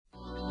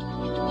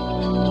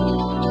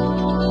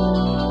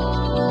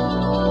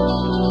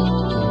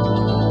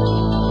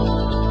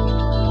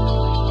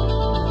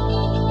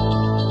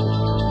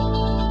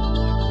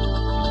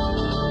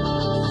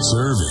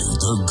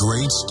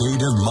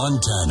state of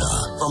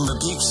Montana. From the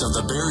peaks of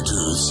the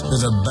Beartooths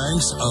to the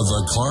banks of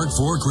the Clark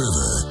Fork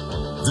River.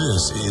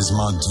 This is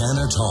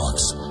Montana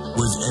Talks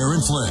with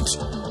Aaron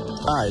Flint.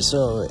 All right,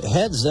 so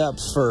heads up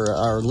for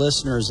our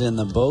listeners in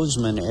the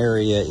Bozeman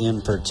area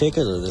in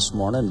particular this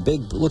morning.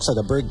 Looks like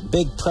a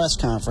big press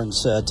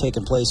conference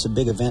taking place, a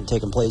big event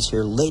taking place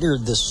here later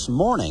this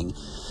morning.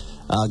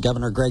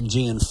 Governor Greg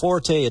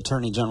Gianforte,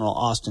 Attorney General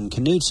Austin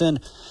Knudsen,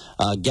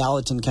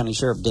 Gallatin County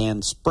Sheriff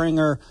Dan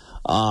Springer,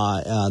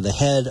 the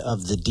head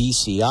of the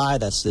DCI,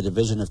 that's the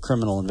Division of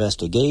Criminal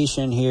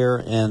Investigation here,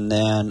 and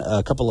then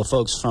a couple of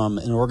folks from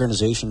an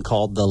organization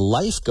called the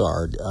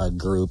Lifeguard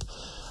Group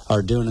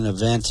are doing an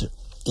event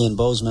in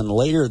Bozeman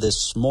later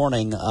this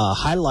morning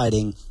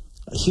highlighting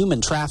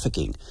human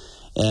trafficking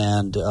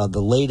and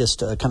the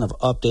latest kind of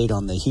update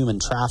on the human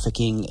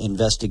trafficking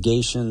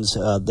investigations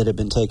that have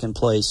been taking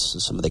place,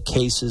 some of the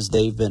cases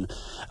they've been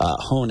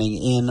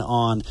honing in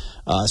on,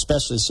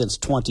 especially since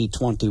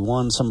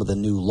 2021, some of the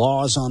new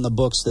laws on the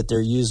books that they're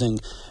using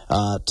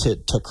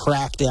to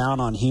crack down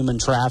on human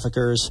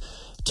traffickers,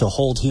 to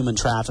hold human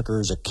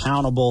traffickers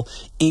accountable,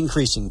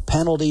 increasing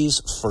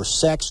penalties for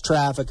sex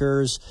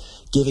traffickers,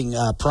 giving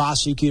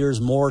prosecutors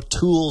more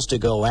tools to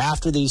go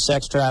after these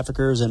sex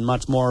traffickers, and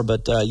much more.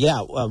 But, I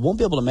won't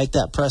be able to make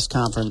that press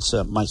conference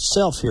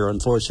myself here,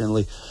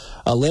 unfortunately,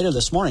 later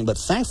this morning. But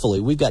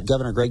thankfully, we've got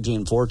Governor Greg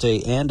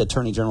Gianforte and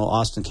Attorney General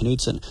Austin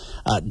Knudsen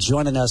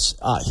joining us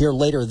here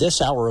later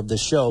this hour of the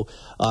show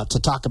to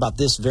talk about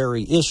this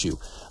very issue.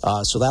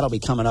 So that'll be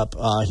coming up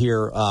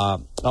here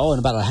in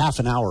about a half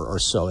an hour or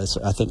so, I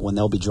think, when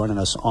they'll be joining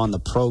us on the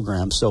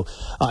program. So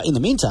in the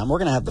meantime, we're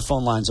going to have the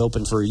phone lines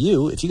open for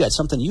you. If you got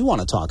something you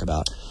want to talk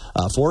about,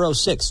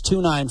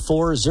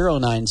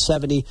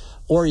 406-294-0970,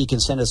 or you can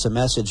send us a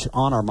message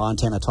on our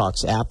Montana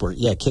Talks app. We're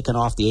kicking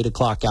off the 8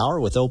 o'clock hour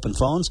with open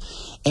phones.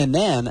 And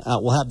then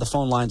we'll have the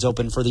phone lines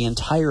open for the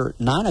entire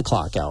 9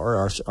 o'clock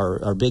hour,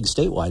 our big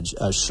statewide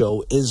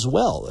show as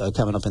well,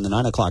 coming up in the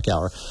 9 o'clock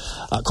hour.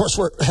 Of course,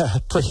 we're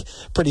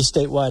pretty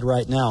statewide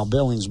right now.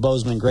 Billings,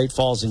 Bozeman, Great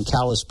Falls, and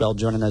Kalispell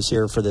joining us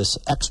here for this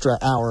extra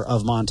hour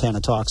of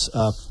Montana Talks,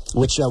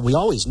 which we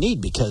always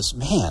need because,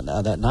 man,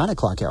 that 9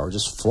 o'clock hour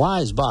just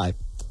flies by.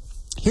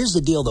 Here's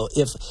the deal, though.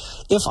 If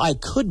I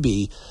could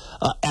be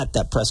at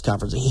that press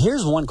conference,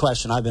 here's one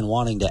question I've been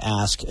wanting to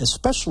ask,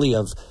 especially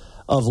of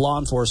law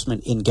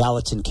enforcement in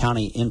Gallatin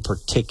County in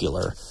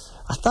particular.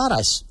 I thought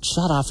I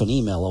shot off an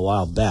email a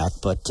while back,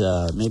 but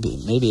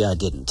maybe I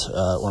didn't,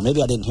 or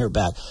maybe I didn't hear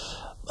back.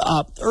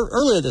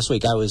 Earlier this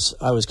week, I was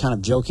kind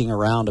of joking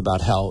around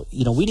about how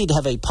we need to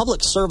have a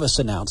public service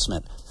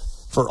announcement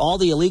for all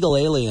the illegal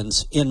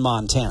aliens in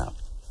Montana,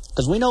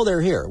 because we know they're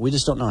here. We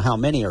just don't know how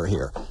many are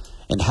here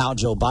and how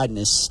Joe Biden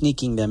is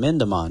sneaking them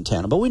into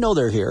Montana. But we know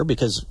they're here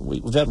because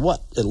we've had,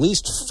 at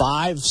least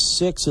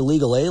 5-6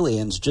 illegal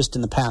aliens just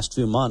in the past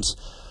few months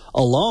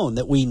alone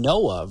that we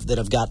know of that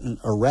have gotten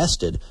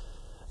arrested.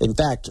 In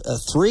fact,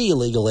 3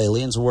 illegal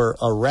aliens were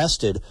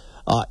arrested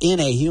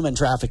in a human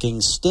trafficking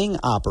sting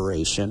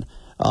operation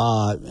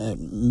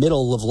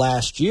middle of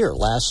last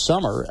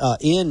summer,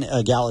 in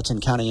Gallatin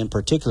County in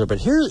particular.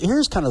 But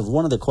here's kind of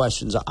one of the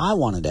questions I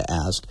wanted to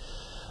ask,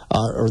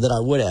 or that I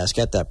would ask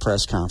at that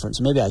press conference.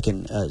 Maybe I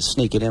can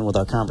sneak it in with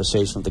our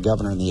conversation with the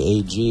governor and the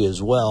AG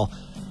as well.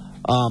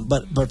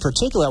 But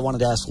particularly I wanted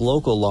to ask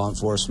local law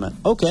enforcement.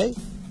 Okay,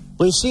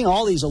 we've seen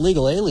all these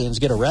illegal aliens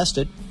get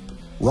arrested.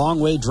 Wrong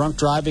way drunk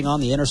driving on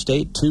the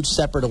interstate, 2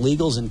 separate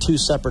illegals in 2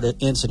 separate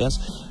incidents.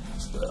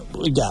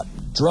 We've got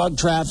drug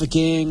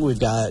trafficking, we've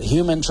got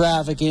human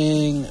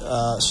trafficking,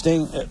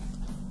 sting.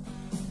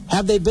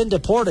 Have they been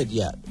deported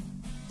yet?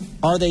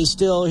 Are they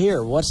still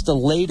here? What's the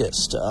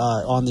latest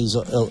on these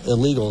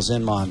illegals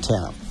in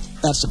Montana?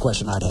 That's the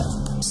question I'd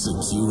have.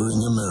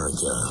 Securing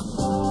America.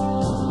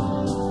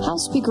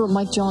 House Speaker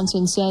Mike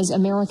Johnson says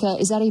America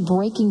is at a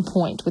breaking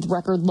point with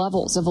record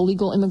levels of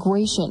illegal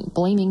immigration,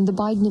 blaming the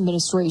Biden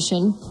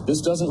administration.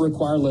 This doesn't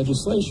require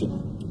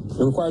legislation.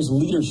 It requires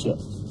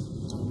leadership.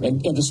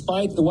 And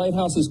despite the White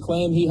House's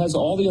claim, he has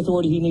all the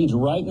authority he needs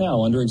right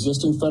now under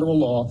existing federal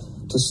law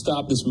to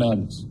stop this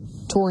madness.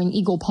 Touring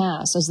Eagle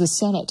Pass as the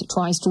Senate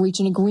tries to reach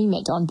an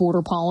agreement on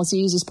border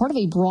policies as part of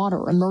a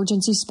broader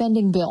emergency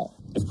spending bill.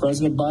 If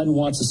President Biden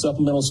wants a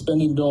supplemental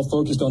spending bill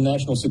focused on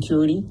national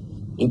security,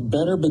 it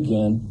better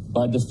begin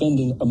by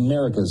defending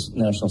America's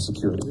national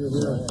security.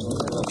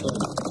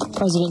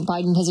 President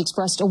Biden has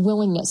expressed a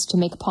willingness to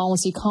make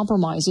policy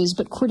compromises,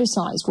 but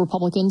criticized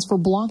Republicans for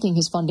blocking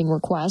his funding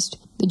request.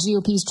 The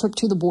GOP's trip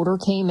to the border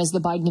came as the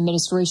Biden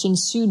administration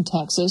sued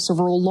Texas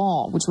over a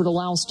law which would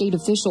allow state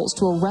officials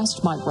to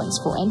arrest migrants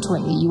for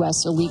entering the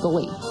U.S.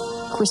 illegally.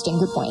 Kristen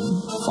Goodwin,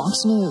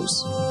 Fox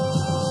News.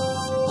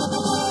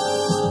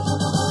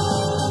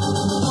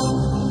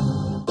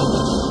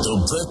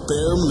 Bret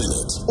Baier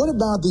Minute. What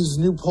about these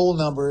new poll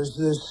numbers?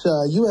 This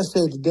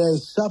USA Today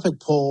Suffolk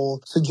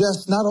poll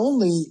suggests not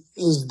only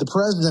is the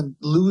president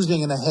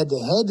losing in a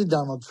head-to-head to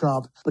Donald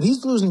Trump, but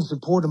he's losing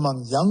support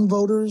among young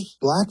voters,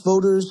 black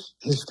voters,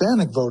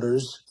 Hispanic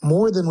voters,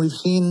 more than we've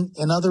seen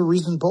in other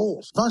recent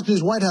polls. Fox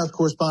News White House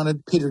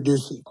correspondent Peter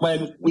Ducey.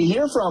 When we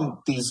hear from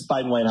these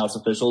Biden White House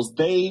officials,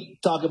 they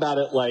talk about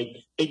it like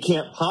it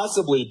can't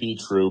possibly be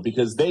true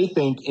because they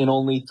think in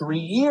only 3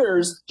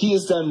 years he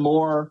has done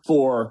more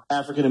for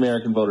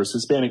African-American voters,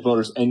 Hispanic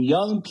voters, and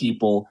young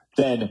people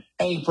than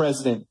any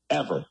president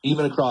ever,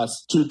 even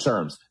across 2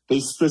 terms. They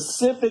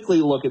specifically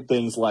look at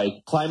things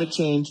like climate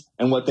change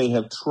and what they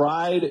have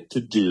tried to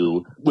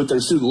do with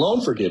their student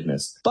loan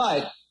forgiveness.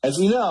 But as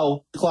we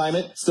know,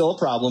 climate still a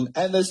problem,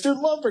 and the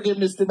student loan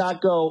forgiveness did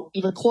not go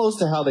even close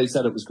to how they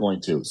said it was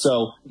going to.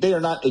 So they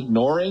are not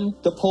ignoring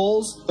the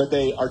polls, but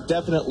they are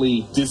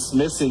definitely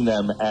dismissing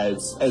them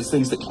as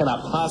things that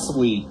cannot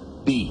possibly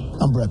be.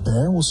 I'm Brett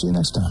Baer. We'll see you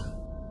next time.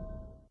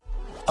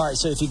 All right,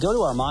 so if you go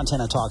to our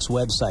Montana Talks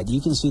website,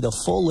 you can see the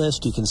full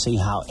list. You can see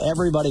how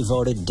everybody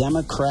voted,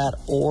 Democrat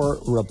or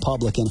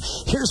Republican.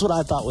 Here's what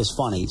I thought was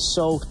funny.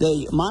 So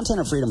the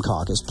Montana Freedom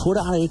Caucus put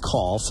out a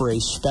call for a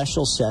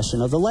special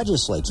session of the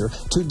legislature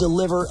to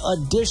deliver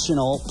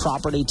additional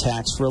property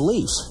tax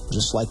relief,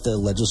 just like the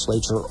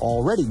legislature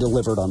already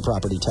delivered on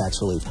property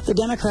tax relief. The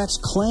Democrats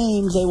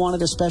claimed they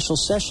wanted a special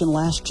session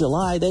last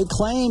July. They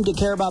claimed to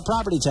care about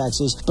property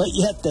taxes, but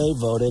yet they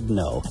voted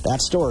no. That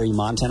story,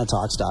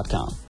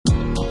 MontanaTalks.com.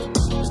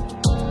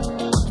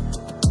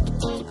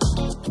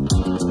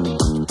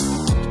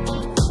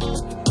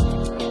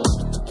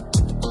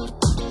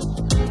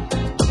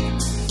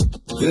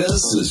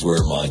 This is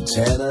where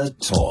Montana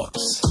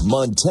talks.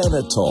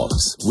 Montana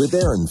Talks with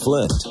Aaron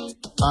Flint.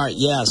 All right,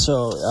 yeah,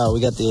 so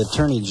we got the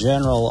Attorney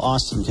General,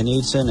 Austin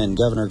Knudsen, and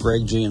Governor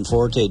Greg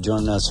Gianforte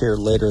joining us here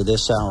later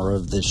this hour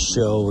of this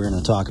show. We're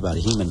going to talk about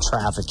human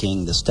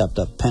trafficking, the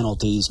stepped-up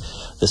penalties,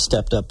 the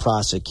stepped-up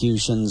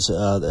prosecutions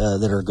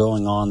that are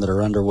going on, that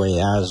are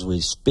underway as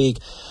we speak.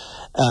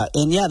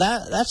 And yeah,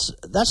 that's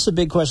the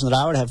big question that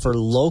I would have for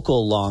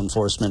local law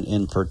enforcement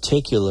in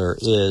particular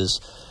is,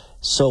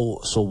 so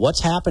what's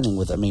happening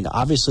with them? I mean,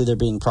 obviously they're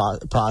being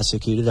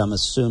prosecuted. I'm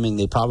assuming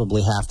they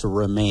probably have to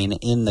remain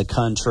in the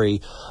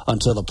country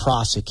until the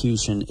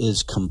prosecution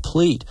is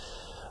complete.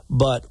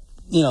 But,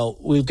 you know,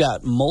 we've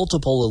got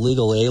multiple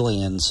illegal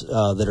aliens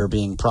that are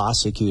being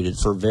prosecuted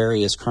for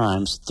various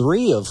crimes,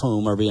 3 of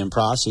whom are being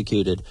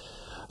prosecuted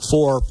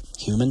for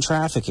human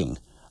trafficking.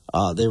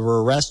 They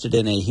were arrested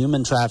in a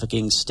human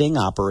trafficking sting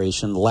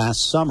operation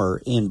last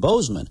summer in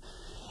Bozeman.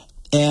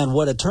 And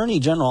what Attorney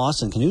General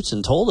Austin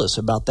Knudsen told us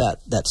about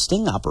that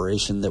sting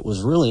operation that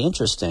was really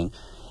interesting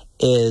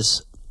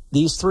is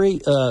these 3,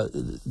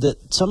 that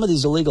some of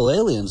these illegal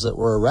aliens that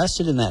were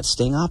arrested in that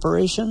sting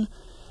operation,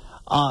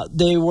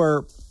 they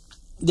were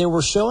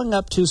showing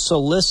up to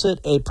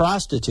solicit a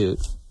prostitute,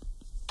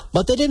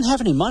 but they didn't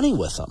have any money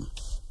with them.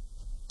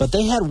 But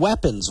they had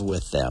weapons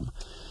with them.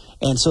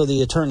 And so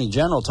the Attorney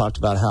General talked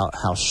about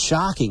how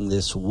shocking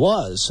this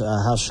was,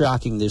 how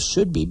shocking this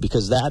should be,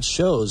 because that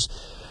shows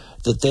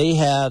that they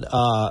had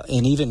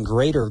an even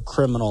greater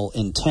criminal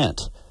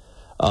intent.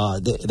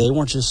 They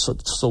weren't just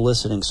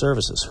soliciting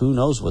services. Who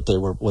knows what they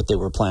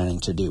were planning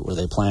to do? Were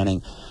they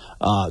planning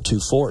to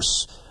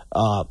force,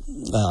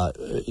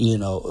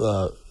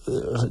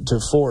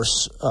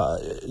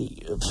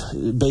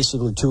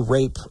 basically to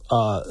rape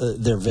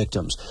their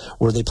victims?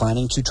 Were they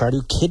planning to try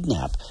to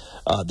kidnap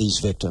these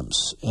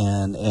victims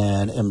and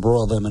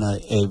embroil them in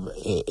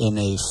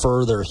a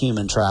further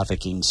human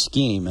trafficking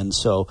scheme? And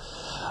so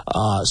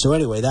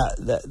anyway,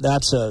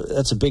 that's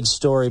a big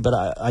story. But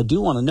I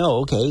do want to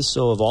know. Okay,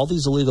 so of all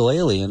these illegal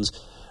aliens,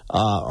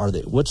 are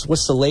they?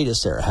 What's the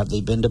latest there? Have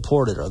they been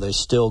deported? Are they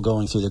still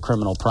going through the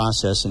criminal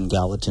process in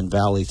Gallatin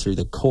Valley through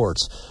the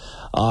courts?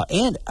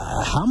 And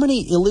how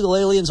many illegal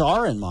aliens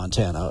are in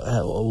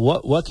Montana?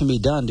 What can be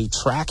done to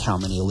track how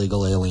many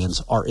illegal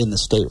aliens are in the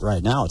state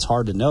right now? It's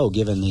hard to know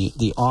given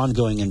the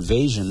ongoing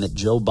invasion that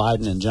Joe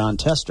Biden and John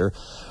Tester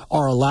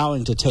are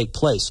allowing to take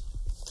place.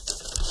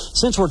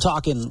 Since we're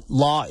talking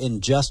law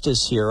and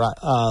justice here,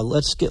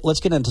 let's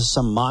get into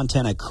some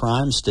Montana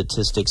crime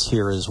statistics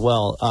here as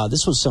well.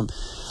 This was some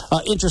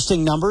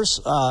interesting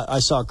numbers. I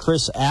saw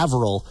Chris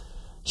Averill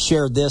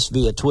shared this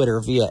via Twitter,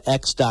 via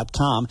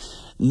X.com.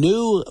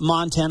 New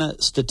Montana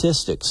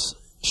statistics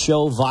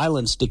show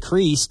violence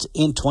decreased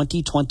in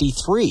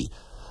 2023.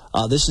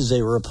 This is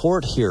a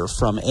report here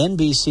from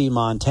NBC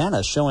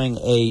Montana showing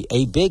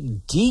a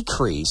big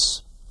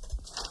decrease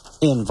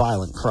in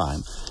violent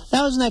crime.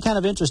 Now, isn't that kind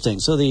of interesting?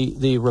 So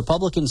the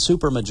Republican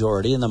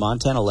supermajority in the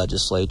Montana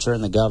legislature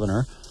and the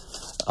governor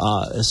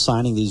is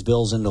signing these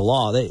bills into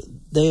law.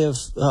 They have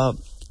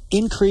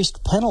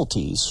increased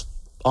penalties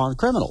on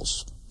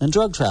criminals and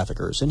drug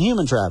traffickers and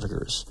human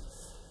traffickers.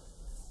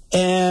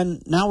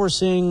 And now we're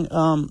seeing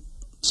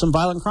some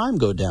violent crime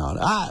go down.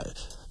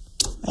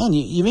 Man,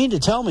 you mean to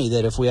tell me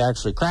that if we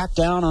actually crack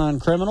down on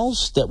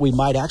criminals, that we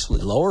might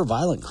actually lower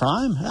violent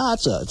crime?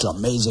 It's an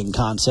amazing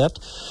concept.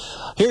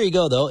 Here you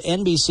go, though.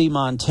 NBC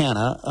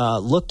Montana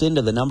looked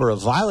into the number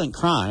of violent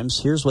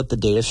crimes. Here's what the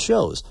data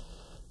shows.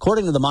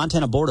 According to the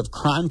Montana Board of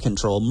Crime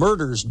Control,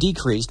 murders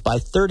decreased by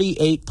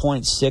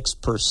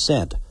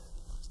 38.6%.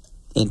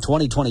 In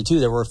 2022,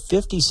 there were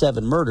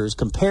 57 murders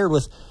compared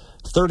with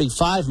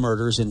 35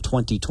 murders in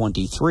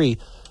 2023.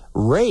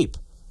 Rape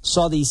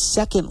saw the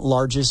second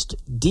largest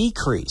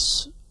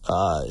decrease,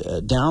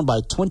 down by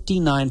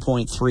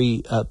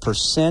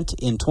 29.3%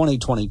 in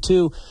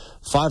 2022.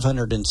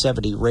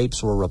 570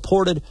 rapes were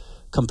reported,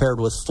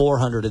 compared with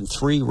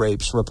 403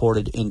 rapes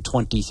reported in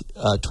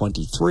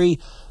 2023.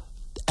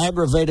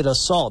 Aggravated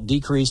assault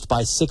decreased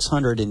by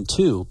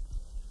 602,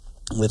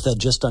 with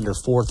just under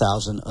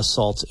 4,000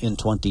 assaults in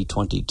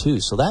 2022.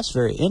 So that's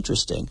very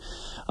interesting,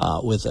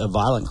 with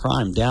violent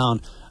crime down.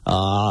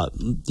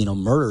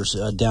 Murders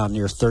down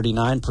near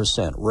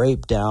 39%,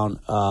 rape down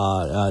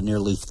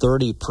nearly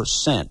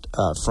 30%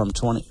 from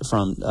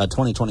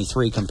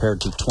 2023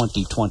 compared to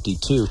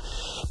 2022.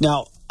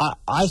 Now,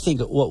 I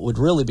think what would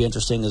really be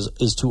interesting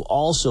is to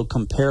also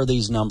compare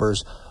these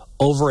numbers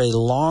over a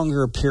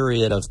longer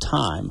period of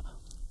time,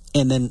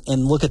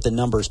 and look at the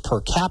numbers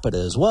per capita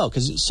as well.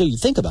 Because so you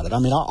think about it, I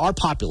mean, our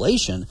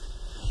population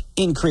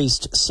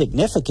increased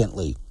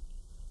significantly.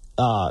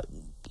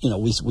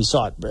 We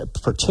saw it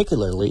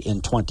particularly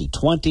in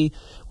 2020.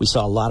 We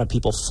saw a lot of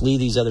people flee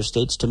these other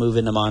states to move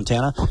into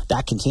Montana.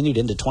 That continued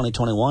into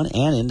 2021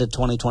 and into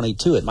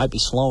 2022. It might be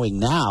slowing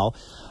now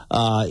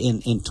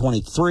in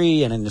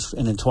 23 and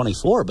in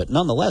 24, but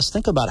nonetheless,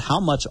 think about how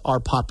much our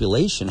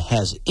population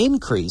has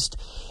increased,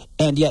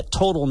 and yet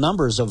total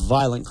numbers of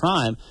violent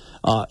crime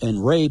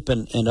and rape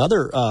and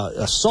other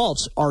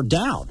assaults are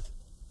down,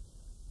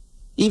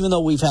 even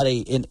though we've had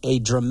a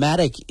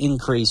dramatic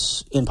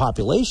increase in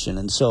population.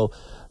 And so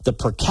the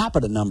per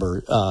capita number,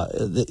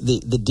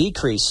 the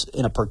decrease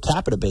in a per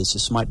capita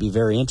basis might be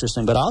very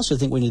interesting. But I also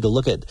think we need to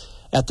look at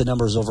the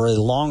numbers over a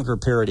longer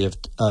period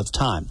of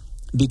time,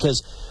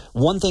 because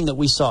one thing that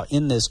we saw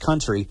in this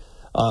country,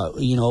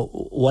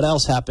 what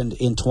else happened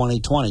in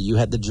 2020? You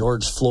had the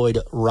George Floyd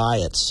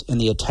riots and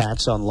the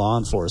attacks on law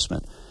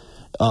enforcement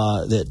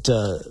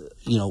that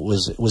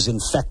was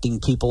infecting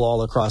people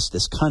all across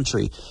this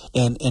country,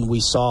 and we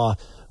saw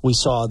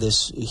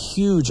this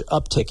huge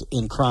uptick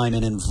in crime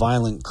and in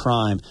violent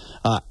crime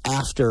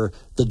after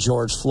the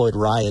George Floyd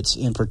riots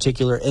in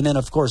particular. And then,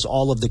 of course,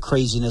 all of the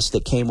craziness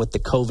that came with the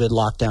COVID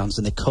lockdowns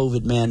and the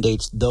COVID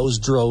mandates, those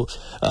drove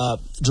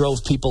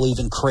people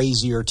even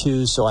crazier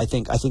too. So I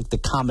think the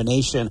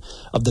combination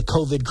of the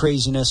COVID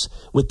craziness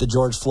with the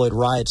George Floyd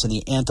riots and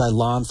the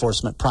anti-law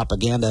enforcement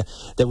propaganda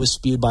that was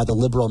spewed by the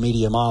liberal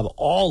media mob,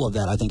 all of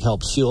that I think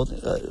helped fuel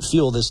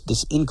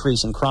this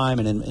increase in crime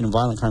and in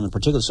violent crime in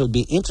particular. So it'd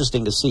be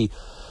interesting to see.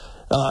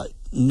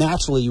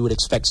 Naturally, you would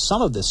expect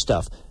some of this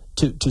stuff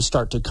to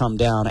start to come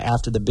down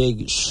after the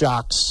big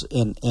shocks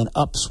and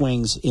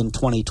upswings in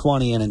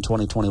 2020 and in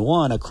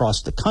 2021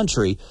 across the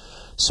country.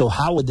 So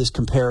how would this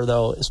compare,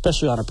 though,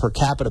 especially on a per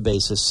capita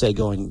basis, say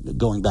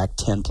going back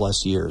 10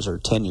 plus years or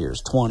 10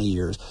 years, 20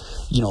 years,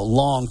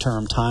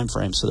 long-term time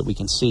frames, so that we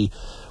can see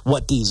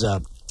what these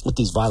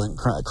violent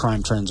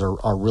crime trends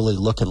are really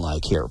looking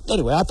like here.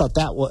 Anyway, I thought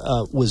that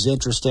was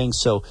interesting,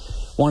 so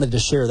wanted to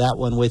share that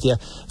one with you.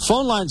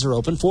 Phone lines are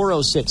open,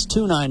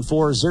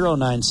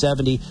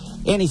 406-294-0970.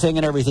 Anything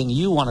and everything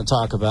you want to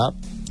talk about.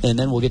 And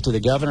then we'll get to the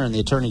governor and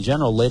the attorney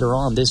general later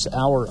on this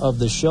hour of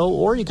the show.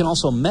 Or you can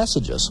also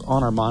message us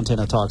on our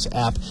Montana Talks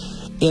app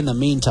in the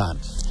meantime.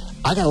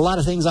 I got a lot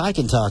of things I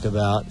can talk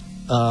about,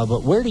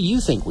 but where do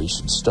you think we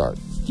should start?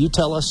 You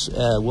tell us.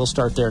 We'll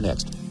start there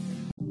next.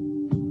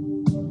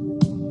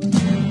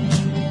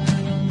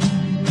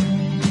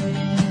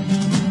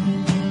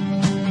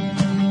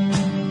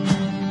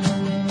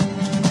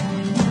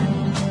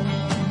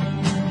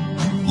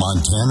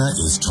 Montana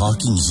is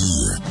talking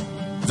here.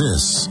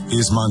 This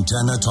is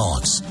Montana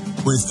Talks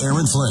with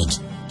Aaron Flint.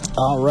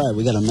 All right,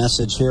 we got a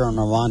message here on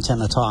our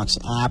Montana Talks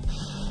app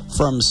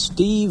from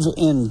Steve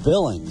in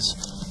Billings.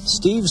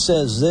 Steve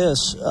says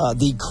this,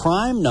 the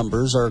crime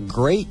numbers are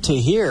great to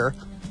hear.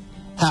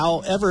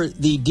 However,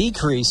 the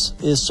decrease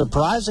is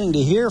surprising to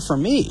hear for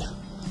me,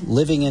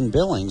 living in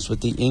Billings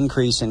with the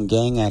increase in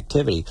gang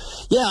activity.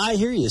 Yeah, I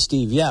hear you,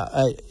 Steve. Yeah,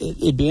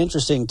 it'd be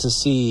interesting to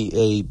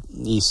see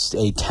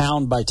a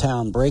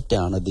town-by-town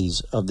breakdown of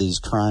these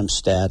crime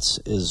stats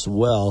as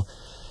well,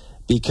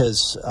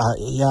 because, I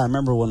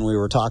remember when we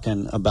were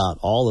talking about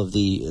all of the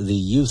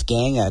youth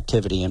gang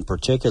activity in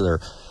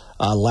particular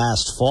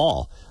last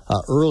fall.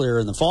 Earlier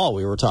in the fall,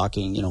 we were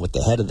talking, with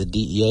the head of the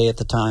DEA at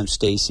the time,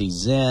 Stacy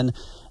Zinn,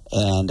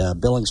 and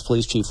Billings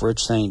Police Chief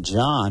Rich St.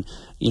 John.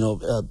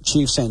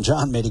 Chief St.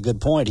 John made a good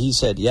point. He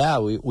said,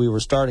 we were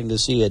starting to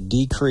see a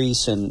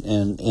decrease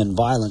in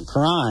violent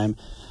crime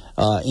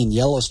in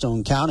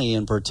Yellowstone County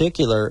in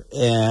particular.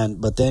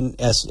 But then,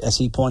 as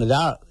he pointed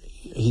out,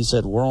 he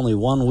said, we're only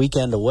one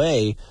weekend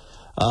away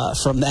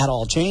from that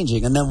all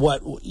changing. And then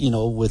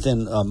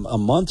within a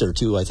month or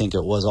two, I think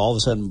it was, all of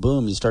a sudden,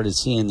 boom, you started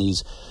seeing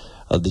these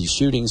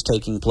shootings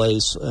taking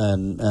place,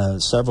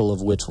 and several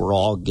of which were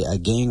all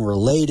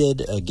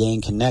gang-related,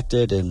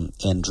 gang-connected,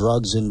 and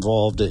drugs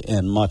involved,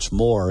 and much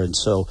more. And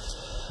so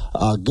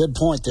Good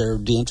point there.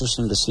 It'd be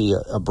interesting to see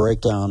a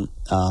breakdown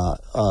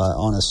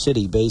on a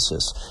city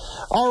basis.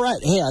 All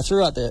right. Hey, I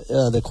threw out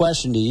the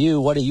question to you.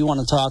 What do you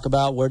want to talk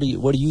about? What do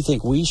you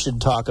think we should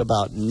talk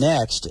about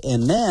next?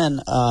 And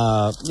then,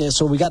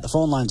 so we got the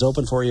phone lines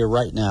open for you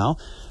right now.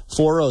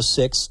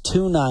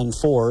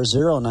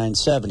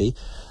 406-294-0970.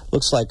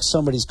 Looks like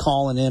somebody's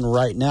calling in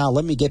right now.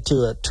 Let me get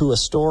to a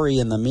story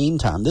in the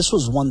meantime. This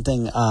was one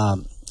thing I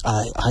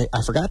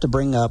forgot to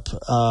bring up.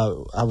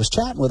 I was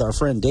chatting with our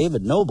friend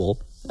David Noble,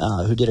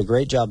 who did a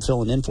great job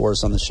filling in for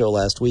us on the show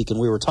last week, and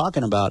we were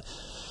talking about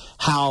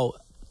how,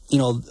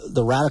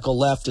 the radical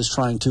left is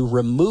trying to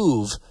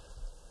remove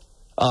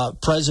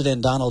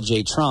President Donald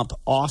J. Trump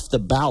off the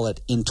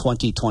ballot in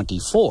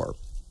 2024.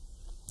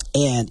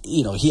 And,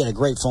 he had a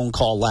great phone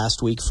call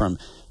last week from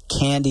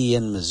Candy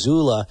in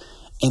Missoula,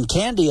 and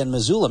Candy in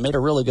Missoula made a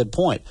really good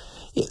point.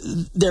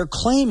 They're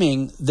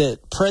claiming that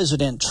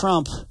President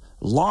Trump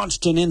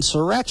launched an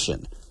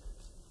insurrection.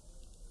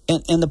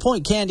 And the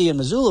point Candy in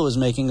Missoula was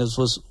making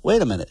was,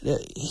 wait a minute,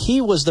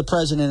 he was the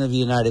president of the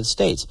United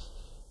States.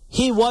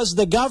 He was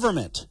the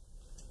government.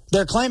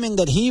 They're claiming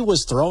that he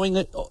was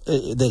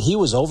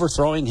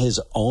overthrowing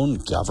his own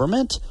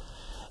government.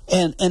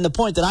 And the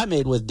point that I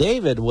made with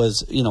David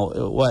was,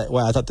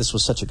 why I thought this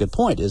was such a good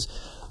point is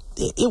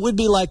it would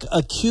be like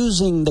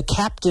accusing the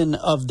captain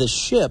of the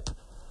ship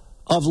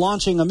of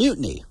launching a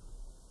mutiny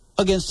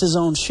against his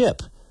own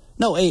ship.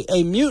 No,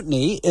 a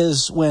mutiny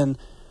is when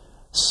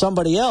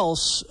somebody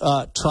else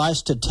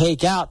tries to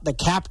take out the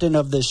captain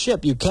of the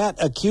ship. You can't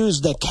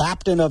accuse the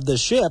captain of the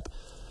ship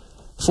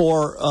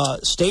for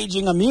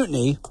staging a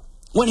mutiny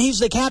when he's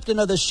the captain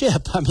of the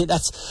ship. I mean,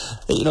 that's,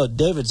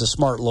 David's a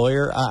smart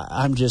lawyer.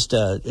 I'm just,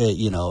 Joe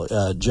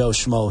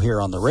Schmo here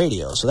on the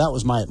radio. So that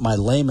was my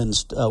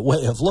layman's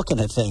way of looking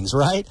at things,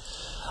 right?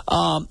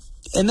 And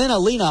then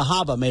Alina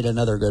Habba made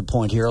another good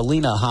point here.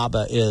 Alina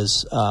Habba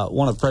is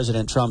one of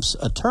President Trump's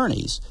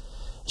attorneys.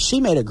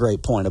 She made a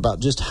great point about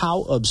just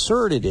how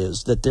absurd it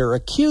is that they're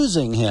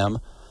accusing him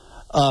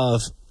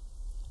of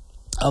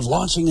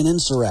launching an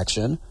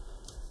insurrection,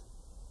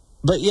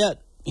 but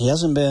yet he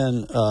hasn't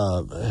been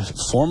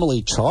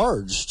formally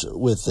charged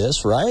with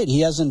this, right?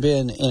 He hasn't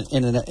been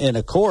in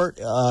a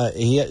court.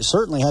 He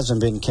certainly hasn't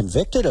been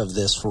convicted of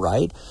this,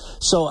 right?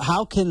 So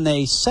how can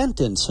they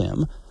sentence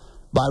him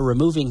by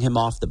removing him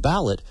off the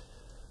ballot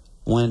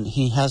when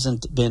he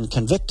hasn't been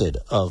convicted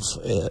of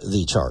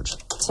the charge?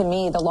 To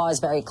me, the law is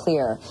very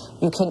clear.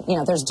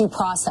 There's due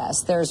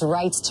process. There's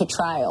rights to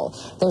trial.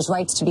 There's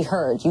rights to be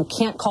heard. You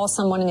can't call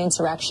someone an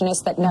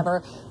insurrectionist that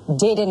never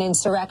did an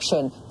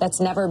insurrection,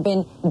 that's never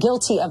been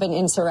guilty of an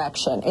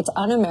insurrection. It's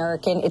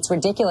un-American, it's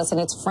ridiculous,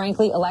 and it's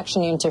frankly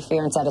election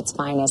interference at its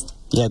finest.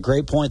 Yeah,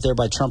 great point there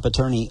by Trump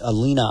attorney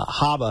Alina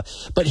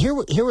Habba. But here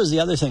was the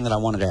other thing that I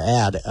wanted to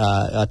add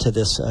to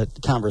this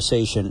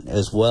conversation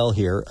as well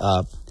here.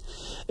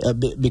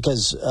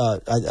 Because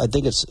I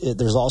think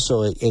there's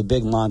also a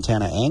big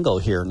Montana angle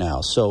here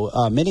now. So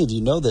many of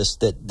you know this,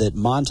 that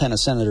Montana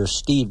Senator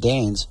Steve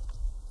Daines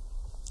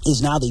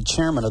is now the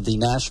chairman of the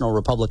National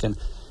Republican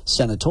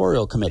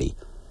Senatorial Committee.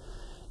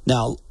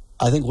 Now,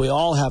 I think we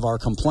all have our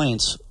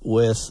complaints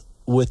with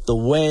the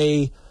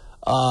way,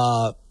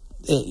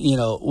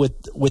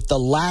 with the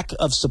lack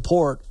of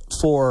support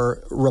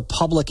for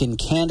Republican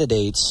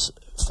candidates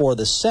for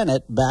the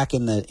Senate back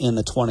in the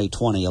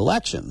 2020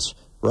 elections.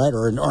 Right,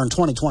 or in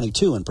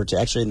 2022,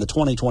 actually in the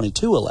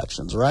 2022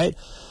 elections, right?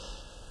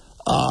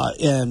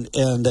 And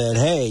that,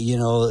 hey,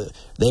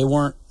 they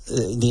weren't,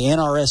 the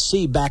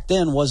NRSC back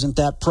then wasn't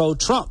that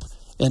pro-Trump,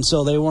 and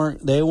so they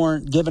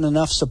weren't giving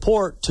enough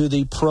support to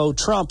the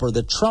pro-Trump or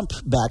the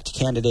Trump-backed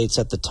candidates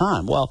at the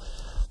time. Well,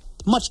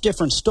 much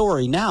different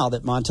story now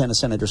that Montana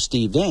Senator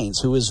Steve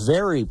Daines, who is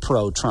very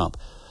pro-Trump,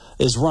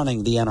 is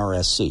running the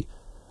NRSC.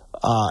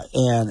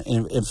 And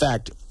in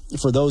fact,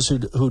 for those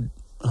who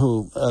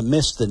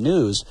missed the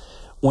news,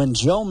 when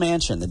Joe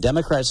Manchin, the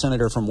Democrat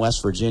senator from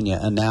West Virginia,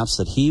 announced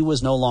that he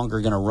was no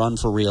longer going to run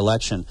for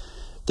re-election,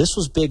 this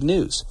was big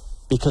news,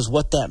 because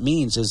what that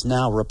means is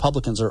now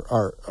Republicans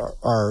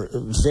are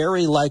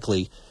very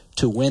likely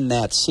to win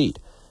that seat.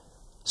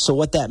 So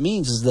what that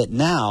means is that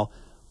now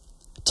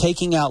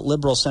taking out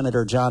liberal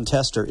Senator John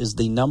Tester is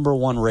the number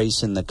one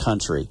race in the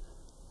country.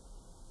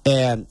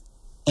 And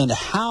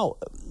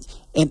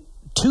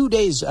 2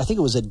 days, I think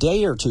it was a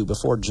day or two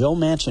before Joe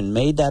Manchin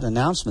made that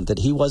announcement that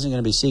he wasn't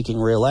going to be seeking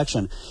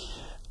re-election,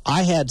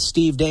 I had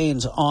Steve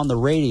Daines on the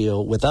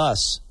radio with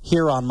us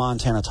here on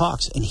Montana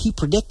Talks, and he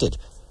predicted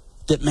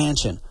that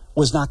Manchin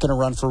was not going to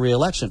run for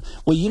re-election.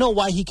 Well, you know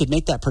why he could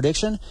make that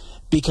prediction?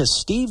 Because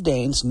Steve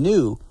Daines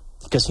knew,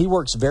 because he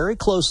works very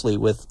closely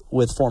with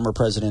former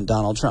President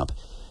Donald Trump.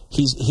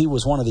 He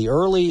was one of the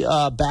early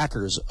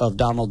backers of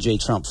Donald J.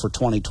 Trump for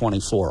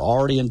 2024,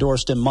 already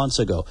endorsed him months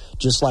ago,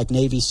 just like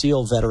Navy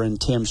SEAL veteran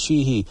Tim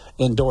Sheehy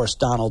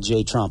endorsed Donald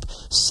J. Trump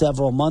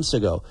several months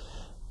ago.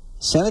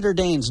 Senator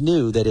Daines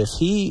knew that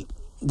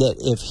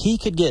if he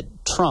could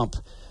get Trump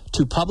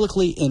to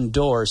publicly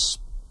endorse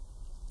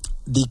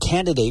the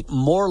candidate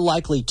more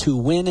likely to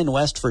win in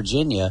West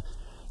Virginia,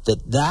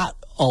 that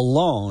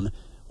alone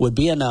would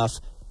be enough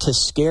to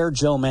scare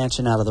Joe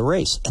Manchin out of the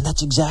race. And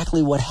that's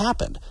exactly what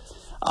happened.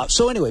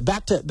 So anyway,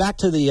 back to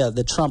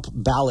the Trump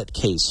ballot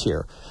case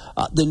here.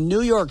 The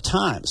New York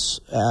Times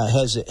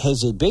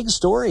has a big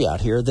story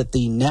out here that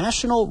the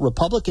National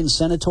Republican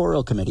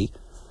Senatorial Committee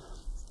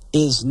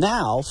is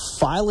now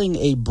filing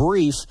a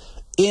brief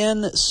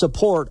in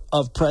support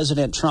of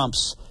President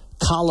Trump's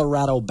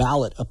Colorado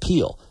ballot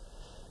appeal.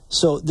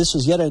 So this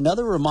is yet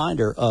another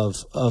reminder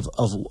of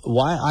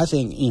why I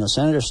think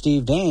Senator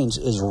Steve Daines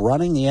is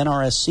running the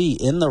NRSC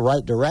in the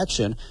right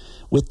direction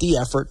with the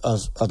effort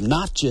of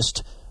not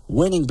just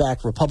winning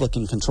back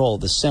Republican control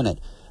of the Senate,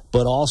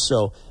 but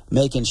also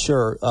making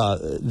sure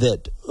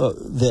that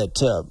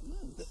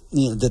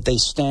they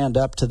stand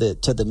up to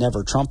the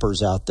never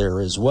Trumpers out there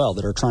as well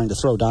that are trying to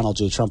throw Donald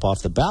J. Trump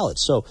off the ballot.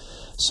 So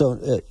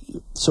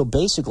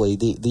basically,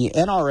 the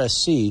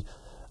NRSC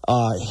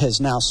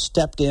has now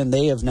stepped in.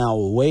 They have now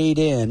weighed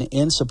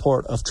in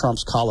support of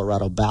Trump's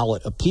Colorado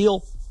ballot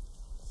appeal,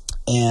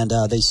 and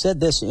they said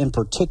this in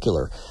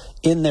particular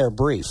in their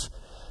brief,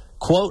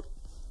 quote,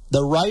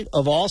 "The right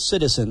of all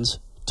citizens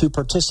to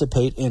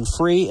participate in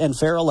free and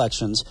fair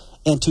elections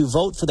and to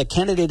vote for the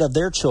candidate of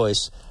their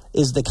choice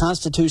is the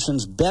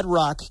Constitution's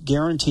bedrock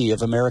guarantee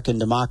of American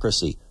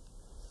democracy.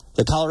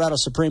 The Colorado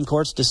Supreme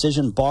Court's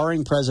decision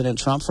barring President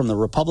Trump from the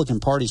Republican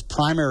Party's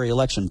primary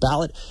election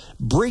ballot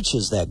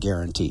breaches that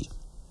guarantee,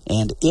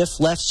 and if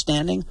left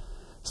standing,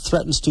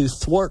 threatens to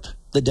thwart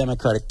the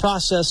democratic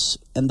process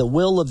and the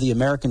will of the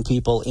American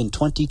people in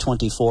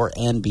 2024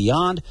 and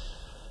beyond.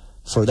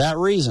 For that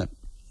reason,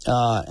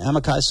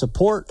 amici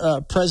support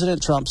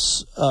President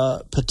Trump's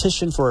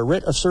petition for a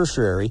writ of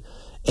certiorari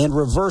and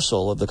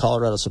reversal of the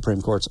Colorado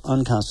Supreme Court's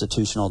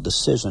unconstitutional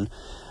decision."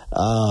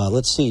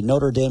 Let's see.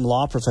 Notre Dame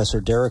law professor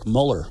Derek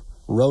Muller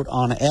wrote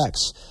on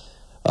X,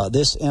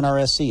 this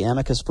NRSC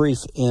amicus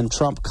brief in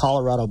Trump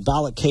Colorado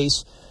ballot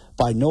case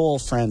by Noel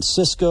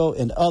Francisco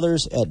and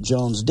others at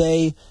Jones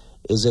Day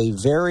is a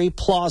very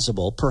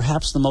plausible,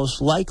 perhaps the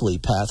most likely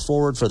path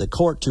forward for the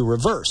court to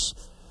reverse,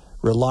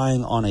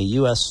 relying on a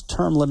U.S.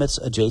 term limits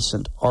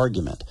adjacent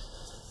argument.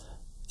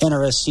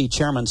 NRSC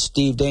Chairman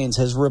Steve Daines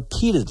has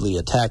repeatedly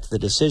attacked the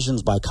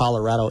decisions by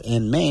Colorado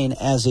and Maine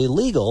as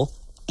illegal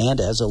and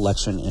as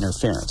election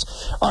interference.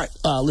 All right,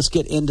 let's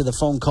get into the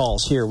phone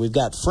calls here. We've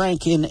got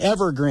Frank in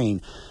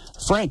Evergreen.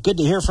 Frank, good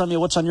to hear from you.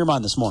 What's on your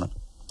mind this morning?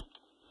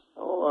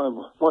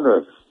 Oh, I want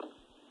to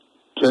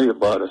tell you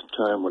about a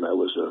time when I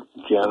was a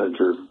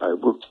janitor. I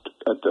worked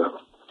at the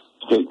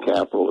state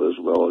capitol as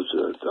well as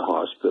at the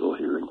hospital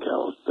here in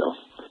Kalispell.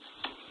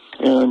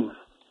 And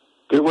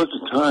there was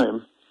a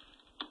time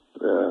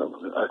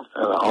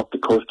off the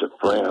coast of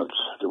France,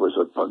 there was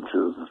a bunch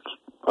of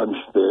sponge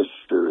fish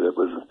that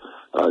was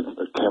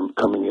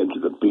coming into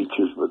the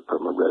beaches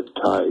from a red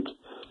tide.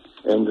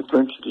 And the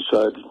French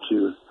decided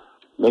to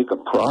make a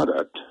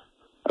product,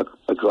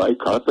 a dry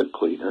carpet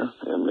cleaner,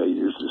 and they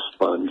used the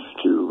sponge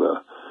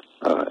to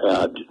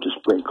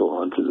sprinkle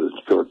onto the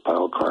short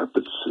pile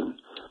carpets.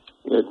 And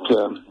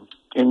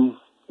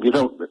you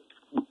don't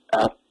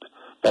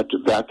have to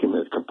vacuum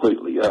it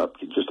completely up.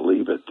 You just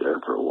leave it there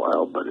for a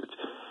while, but it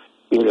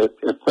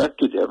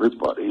affected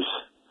everybody's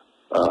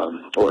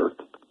or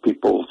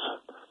people's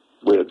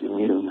with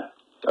immune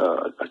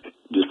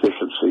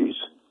deficiencies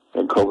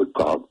and COVID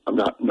problem. I'm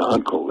not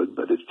non-COVID,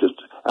 but it's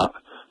just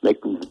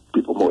making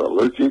people more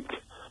allergic.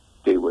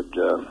 They would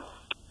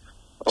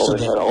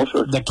they had all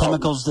sorts the of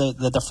chemicals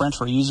that the French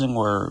were using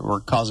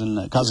were causing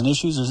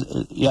issues.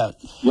 Yeah.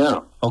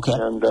 Okay.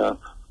 And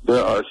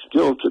there are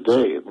still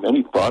today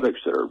many products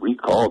that are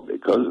recalled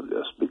because of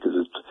this, because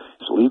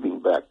it's leaving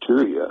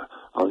bacteria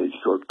on these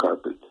short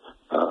carpets,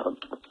 and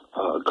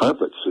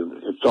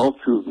it's all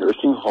through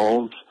nursing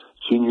homes,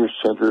 senior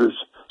centers.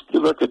 You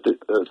look at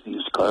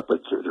these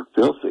carpets; they're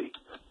filthy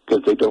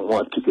because they don't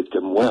want to get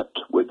them wet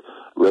with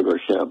regular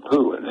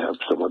shampoo and have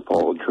someone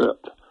fall and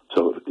trip.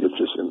 So it's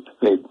just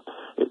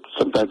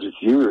sometimes it's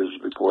years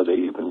before they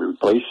even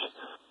replace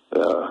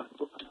the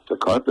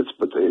carpets,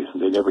 but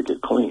they never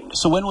get cleaned.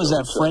 So when was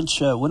that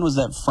French? When was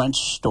that French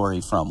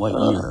story from? What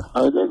year?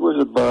 I think it was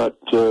about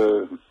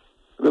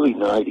early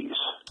 90s.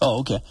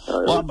 Oh, okay.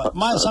 Well,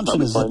 my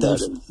assumption is that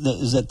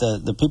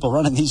the people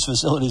running these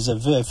facilities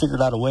have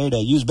figured out a way to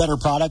use better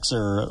products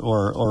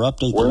or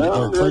update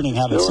their cleaning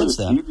habits since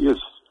then.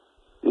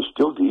 It's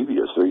still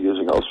devious. They're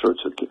using all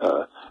sorts of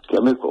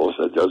chemicals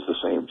that does the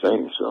same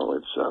thing. So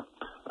it's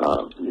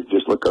you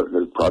just look at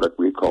the product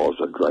recalls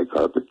a dry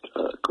carpet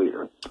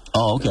cleaner.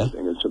 Oh, okay. I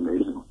think it's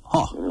amazing.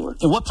 Huh. Anyway.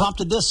 And what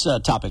prompted this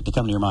topic to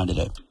come to your mind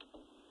today?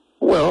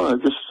 Well,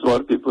 just a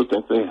lot of people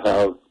think they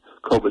have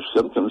COVID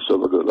symptoms, so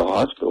they'll go to the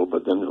hospital,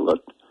 but then they'll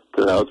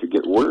turn out to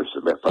get worse.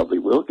 And they probably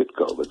will get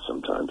COVID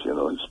sometimes, and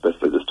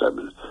especially this time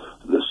of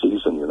the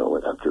season,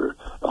 after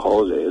the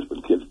holidays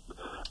when kids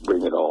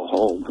bring it all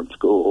home from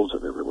schools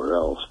and everywhere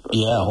else. But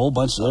Yeah, a whole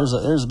bunch.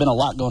 There's been a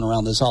lot going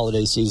around this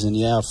holiday season.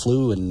 Yeah,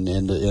 flu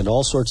and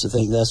all sorts of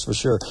things. That's for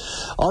sure.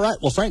 All right.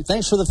 Well, Frank,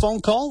 thanks for the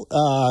phone call.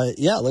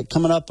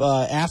 Coming up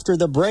after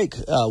the break,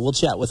 we'll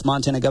chat with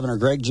Montana Governor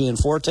Greg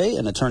Gianforte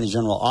and Attorney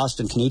General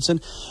Austin Knudsen.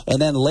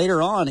 And then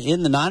later on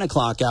in the 9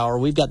 o'clock hour,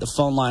 we've got the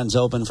phone lines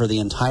open for the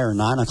entire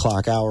 9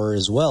 o'clock hour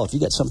as well. If you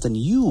got something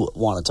you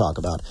want to talk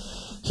about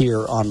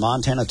here on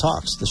Montana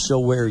Talks, the show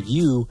where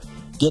you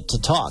get to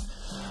talk.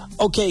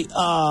 Okay,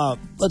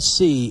 let's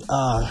see.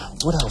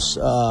 What else?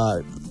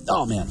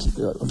 Oh, man,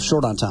 I'm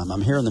short on time.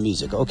 I'm hearing the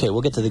music. Okay,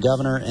 we'll get to the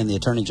governor and the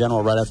attorney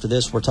general right after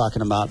this. We're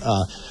talking about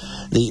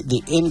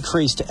the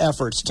increased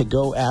efforts to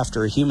go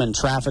after human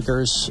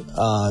traffickers,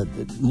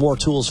 more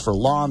tools for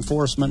law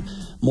enforcement,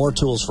 more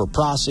tools for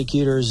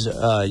prosecutors.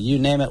 You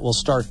name it, we'll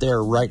start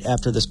there right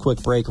after this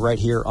quick break right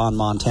here on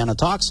Montana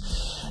Talks.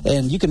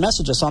 And you can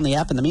message us on the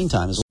app in the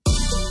meantime as well.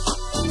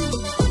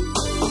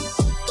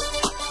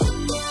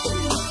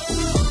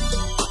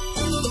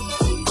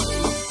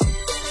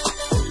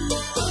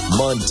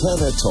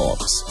 Montana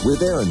Talks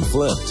with Aaron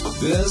Flint.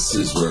 This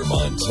is where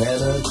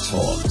Montana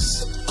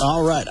talks.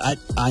 All right.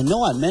 I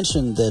know I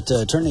mentioned that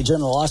Attorney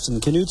General Austin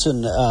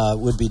Knudsen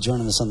would be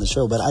joining us on the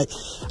show, but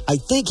I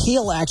think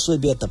he'll actually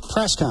be at the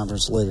press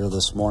conference later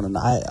this morning.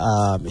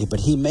 But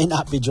he may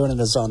not be joining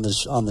us on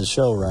the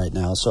show right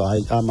now, so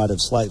I might have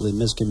slightly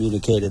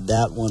miscommunicated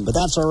that one. But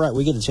that's all right.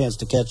 We get a chance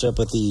to catch up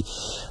with the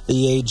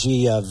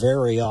AG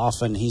very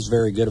often. He's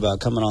very good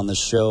about coming on the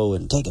show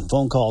and taking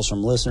phone calls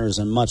from listeners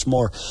and much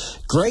more.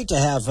 Great to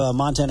have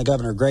Montana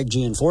Governor Greg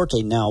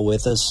Gianforte now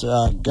with us.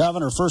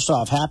 Governor, first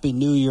off, Happy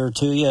New Year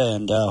to you,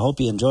 and hope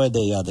you enjoyed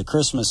the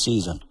Christmas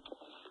season.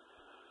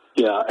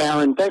 Yeah,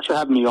 Aaron, thanks for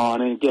having me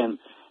on. And again,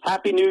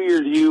 Happy New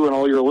Year to you and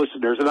all your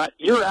listeners. And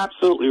you're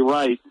absolutely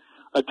right.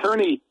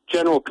 Attorney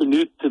General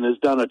Knudsen has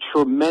done a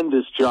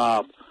tremendous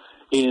job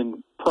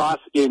in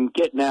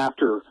getting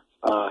after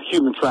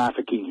human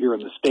trafficking here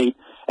in the state.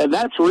 And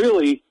that's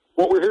really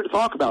what we're here to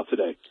talk about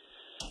today.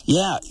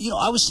 Yeah,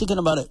 I was thinking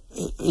about it.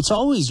 It's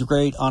always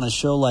great on a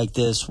show like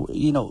this.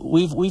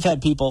 We've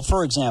had people,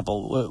 for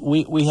example,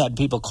 we had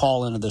people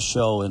call into the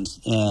show and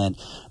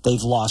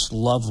they've lost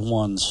loved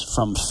ones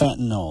from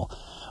fentanyl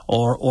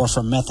or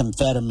from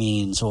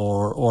methamphetamines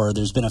or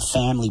there's been a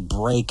family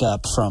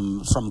breakup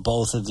from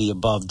both of the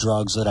above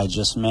drugs that I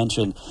just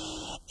mentioned.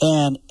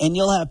 And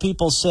you'll have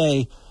people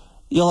say,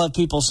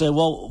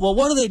 well,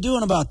 what are they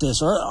doing about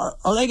this?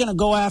 Are they going to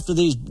go after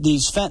these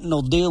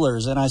fentanyl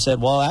dealers? And I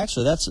said, well,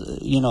 actually, that's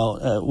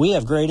we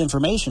have great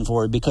information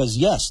for it because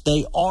yes,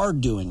 they are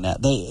doing that.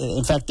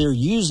 In fact, they're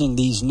using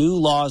these new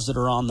laws that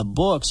are on the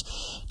books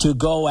to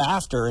go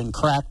after and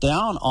crack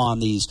down on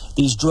these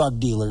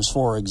drug dealers,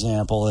 for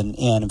example. And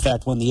in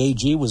fact, when the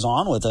AG was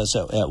on with us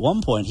at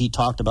one point, he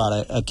talked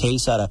about a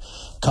case out of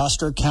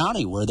Custer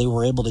County where they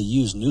were able to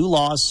use new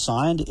laws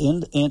signed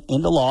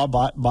into law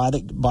by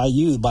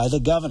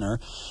the governor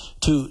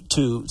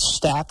to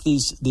stack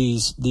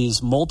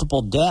these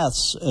multiple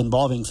deaths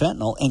involving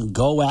fentanyl and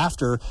go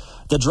after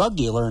the drug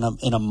dealer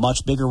in a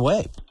much bigger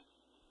way.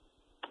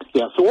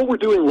 Yeah, so what we're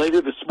doing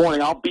later this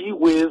morning, I'll be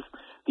with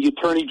the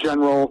Attorney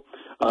General,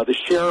 the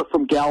sheriff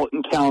from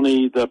Gallatin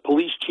County, the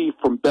police chief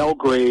from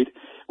Belgrade,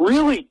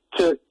 really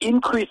to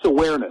increase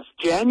awareness.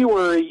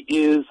 January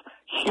is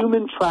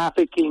Human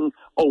Trafficking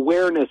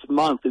Awareness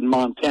Month in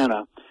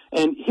Montana.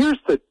 And here's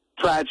the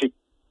tragic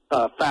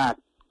fact,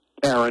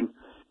 Aaron.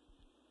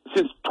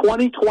 Since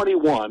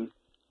 2021,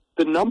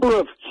 the number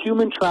of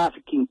human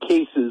trafficking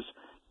cases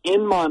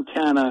in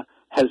Montana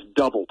has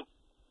doubled.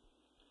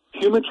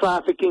 Human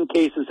trafficking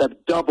cases have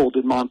doubled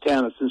in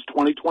Montana since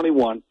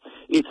 2021.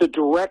 It's a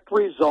direct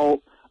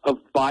result of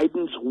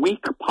Biden's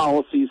weak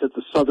policies at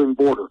the southern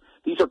border.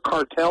 These are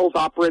cartels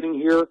operating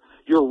here.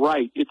 You're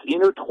right. It's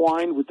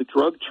intertwined with the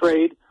drug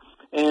trade.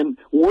 And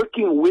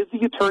working with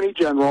the Attorney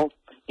General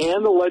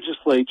and the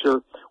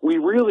legislature, we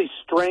really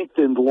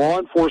strengthened law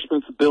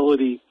enforcement's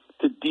ability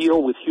to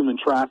deal with human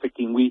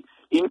trafficking. We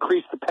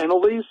increased the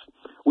penalties,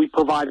 we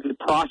provided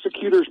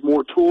prosecutors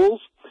more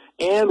tools,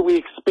 and we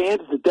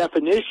expanded the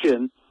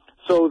definition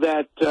so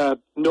that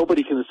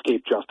nobody can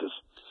escape justice.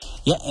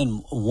 Yeah,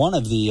 and one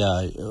of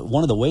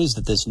the ways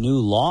that this new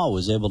law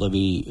was able to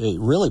be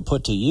really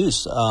put to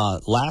use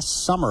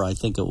last summer, I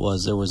think it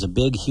was, there was a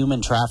big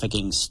human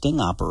trafficking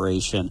sting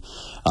operation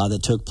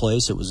that took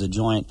place. It was a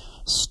joint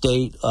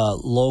state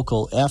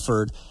local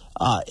effort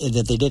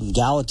that they did in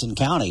Gallatin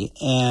County,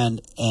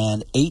 and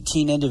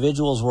 18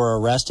 individuals were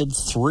arrested.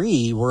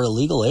 3 were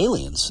illegal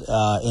aliens,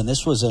 and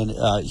this was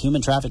a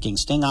human trafficking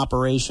sting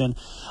operation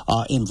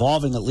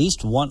involving at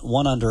least one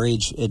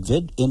underage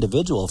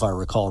individual, if I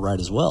recall right,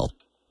 as well.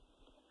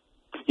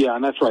 Yeah,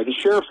 and that's right. The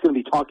sheriff's going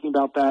to be talking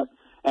about that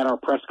at our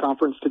press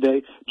conference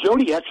today.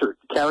 Jody Etchert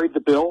carried the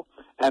bill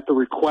at the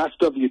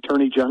request of the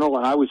Attorney General,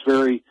 and I was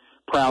very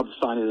proud to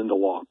sign it into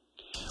law.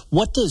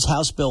 What does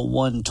House Bill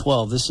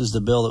 112, this is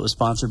the bill that was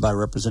sponsored by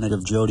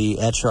Representative Jody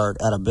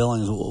Etchart out of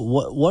Billings,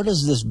 what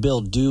does this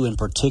bill do in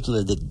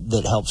particular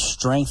that helps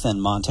strengthen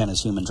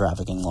Montana's human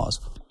trafficking laws?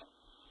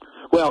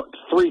 Well,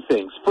 3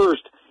 things.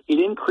 First, it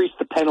increased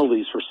the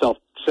penalties for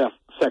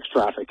sex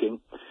trafficking.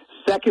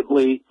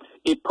 Secondly,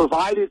 it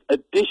provided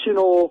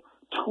additional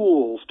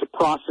tools to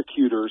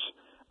prosecutors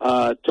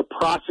to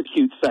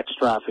prosecute sex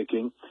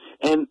trafficking,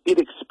 and it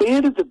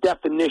expanded the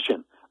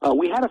definition.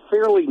 We had a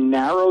fairly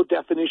narrow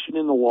definition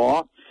in the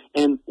law,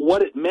 and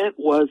what it meant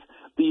was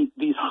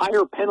these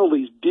higher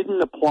penalties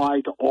didn't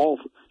apply to all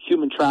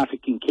human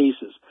trafficking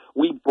cases.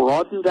 We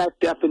broadened that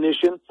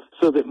definition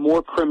so that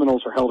more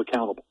criminals are held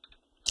accountable.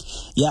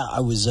 Yeah,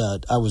 I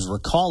was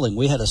recalling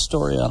we had a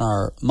story on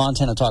our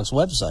Montana Talks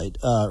website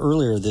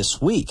earlier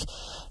this week.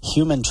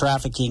 Human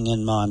trafficking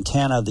in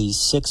Montana, these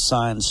 6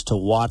 signs to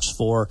watch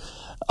for.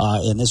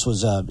 And this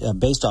was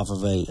based off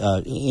of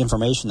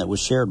information that was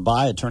shared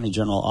by Attorney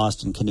General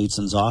Austin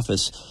Knudsen's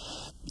office.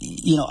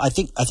 You know, I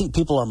think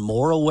people are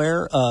more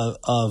aware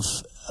of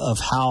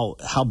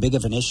how big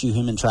of an issue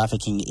human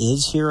trafficking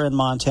is here in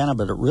Montana,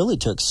 but it really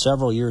took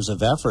several years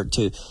of effort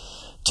to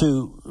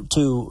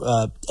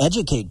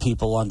educate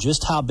people on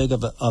just how big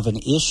of an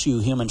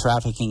issue human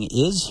trafficking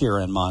is here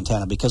in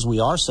Montana, because we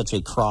are such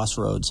a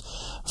crossroads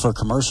for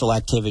commercial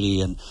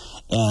activity,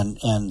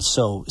 and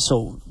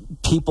so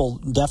people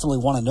definitely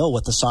want to know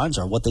what the signs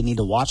are, what they need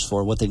to watch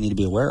for, what they need to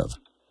be aware of.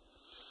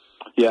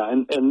 Yeah,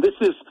 and this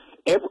is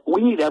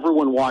we need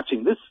everyone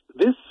watching this.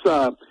 This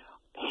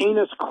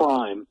heinous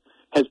crime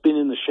has been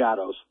in the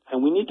shadows,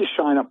 and we need to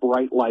shine a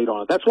bright light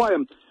on it. That's why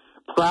I'm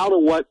proud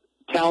of what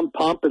Town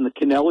Pump and the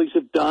Kennellys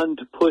have done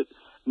to put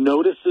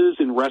notices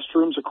in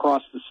restrooms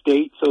across the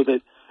state so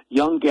that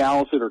young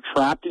gals that are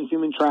trapped in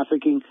human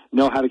trafficking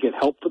know how to get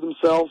help for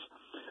themselves.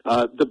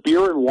 The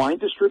beer and wine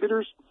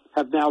distributors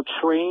have now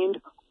trained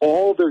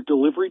all their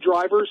delivery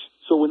drivers,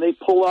 so when they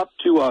pull up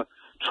to a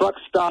truck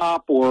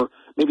stop or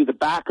maybe the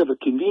back of a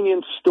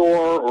convenience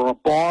store or a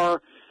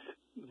bar,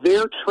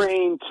 they're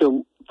trained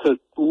to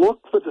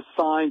look for the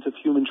signs of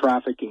human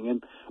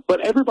trafficking.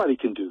 But everybody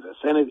can do this.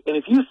 And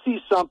if you see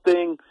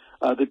something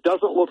that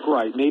doesn't look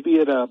right, maybe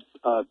at a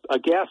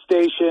gas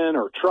station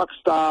or truck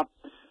stop,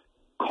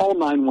 call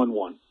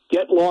 911.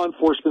 Get law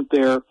enforcement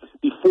there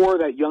before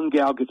that young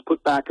gal gets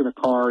put back in a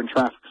car and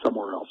trafficked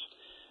somewhere else.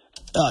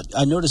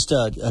 I noticed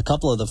a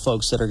couple of the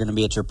folks that are going to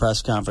be at your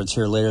press conference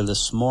here later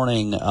this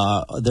morning,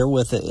 they're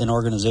with an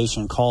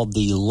organization called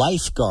the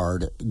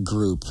Lifeguard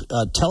Group.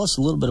 Tell us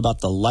a little bit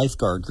about the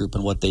Lifeguard Group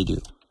and what they do.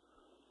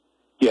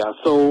 Yeah,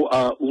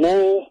 so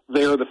Lowell,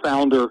 there, the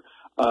founder,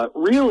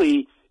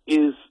 really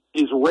is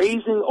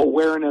raising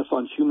awareness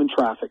on human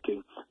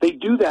trafficking. They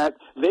do that.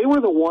 They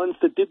were the ones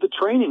that did the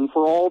training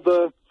for all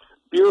the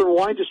beer and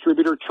wine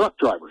distributor truck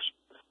drivers.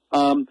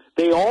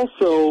 They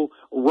also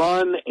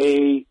run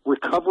a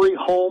recovery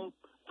home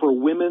for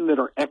women that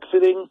are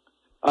exiting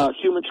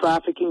human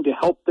trafficking to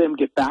help them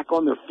get back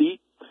on their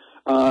feet.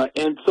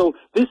 And so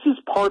this is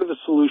part of the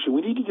solution.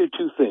 We need to do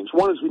 2 things.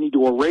 One is we need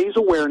to raise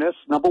awareness,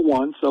 number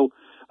one, so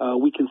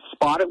we can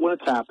spot it when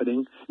it's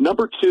happening.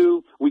 Number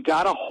 2, we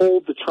got to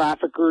hold the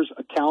traffickers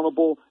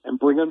accountable and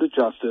bring them to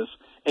justice.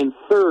 And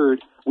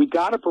third, we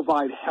got to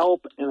provide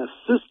help and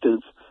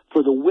assistance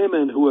for the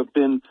women who have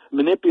been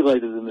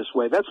manipulated in this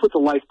way. That's what the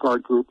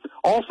Lifeguard Group.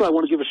 Also, I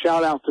want to give a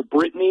shout-out to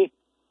Brittany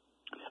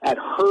at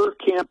her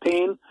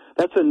campaign.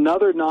 That's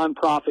another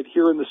nonprofit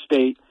here in the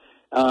state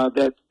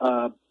that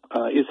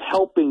is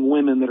helping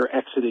women that are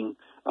exiting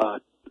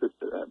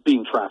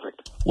being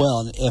trafficked.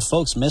 Well, if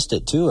folks missed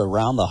it, too,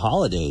 around the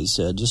holidays,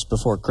 just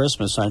before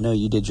Christmas, I know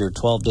you did your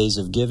 12 Days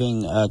of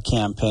Giving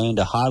campaign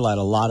to highlight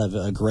a lot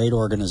of great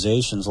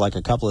organizations, like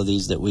a couple of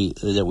these that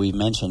we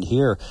mentioned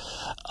here.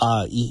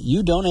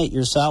 You donate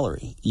your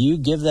salary. You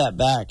give that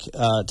back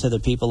to the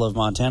people of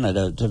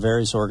Montana, to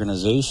various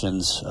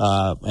organizations.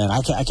 And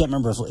I can't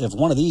remember if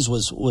one of these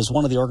was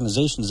one of the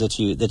organizations that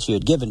you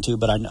had given to,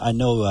 but I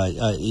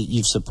know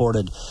you've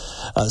supported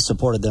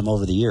them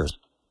over the years.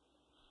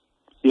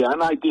 Yeah,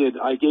 and I did.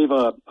 I gave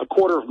a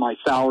quarter of my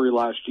salary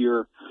last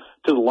year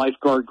to the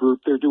Lifeguard Group.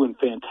 They're doing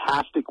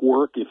fantastic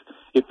work.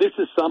 If this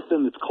is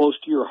something that's close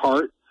to your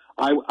heart,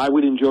 I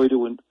would enjoy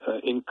to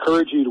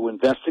encourage you to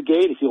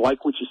investigate. If you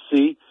like what you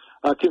see,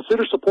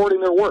 consider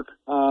supporting their work.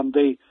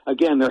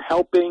 They're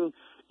helping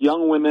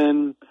young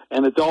women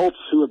and adults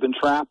who have been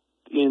trapped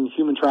in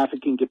human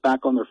trafficking get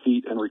back on their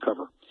feet and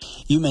recover.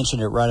 You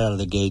mentioned it right out of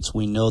the gates.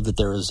 We know that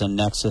there is a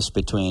nexus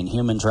between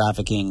human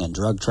trafficking and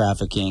drug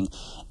trafficking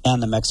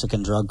and the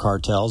Mexican drug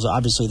cartels.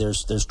 Obviously,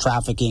 there's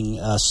trafficking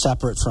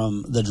separate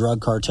from the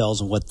drug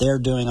cartels and what they're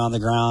doing on the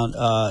ground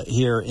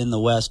here in the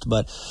West,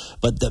 but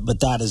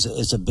that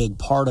is a big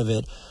part of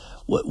it.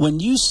 When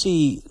you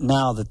see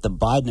now that the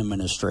Biden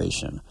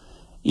administration,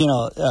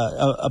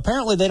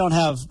 apparently they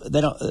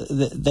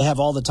have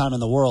all the time in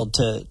the world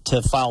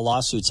to file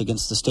lawsuits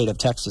against the state of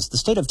Texas. The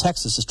state of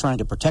Texas is trying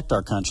to protect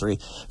our country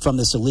from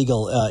this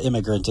illegal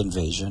immigrant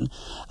invasion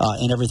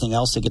and everything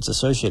else that gets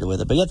associated with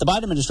it. But yet the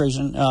Biden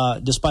administration,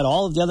 despite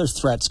all of the other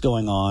threats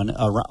going on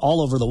all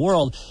over the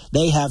world,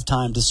 they have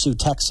time to sue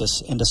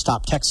Texas and to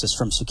stop Texas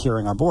from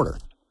securing our border.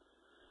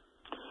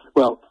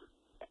 Well,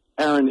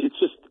 Aaron,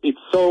 it's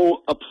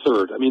so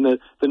absurd. I mean,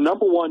 the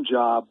number one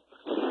job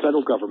of the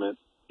federal government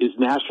is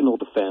national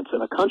defense,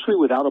 and a country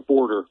without a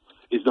border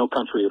is no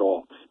country at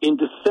all. In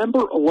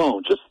December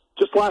alone,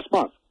 just last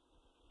month,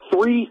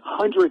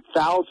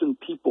 300,000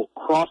 people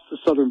crossed the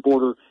southern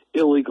border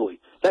illegally.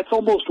 That's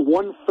almost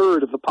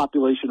 1/3 of the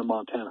population of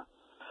Montana.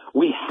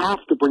 We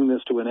have to bring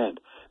this to an end.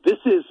 This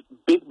is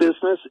big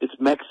business. It's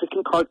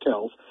Mexican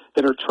cartels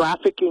that are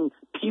trafficking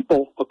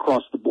people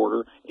across the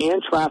border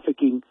and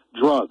trafficking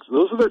drugs.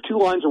 Those are their two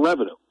lines of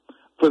revenue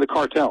for the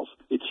cartels.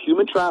 It's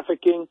human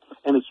trafficking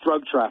and it's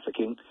drug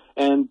trafficking.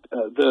 And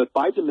the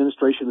Biden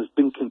administration has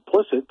been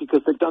complicit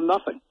because they've done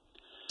nothing.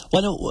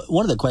 Well, no,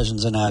 one of the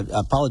questions, and I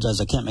apologize,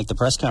 I can't make the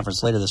press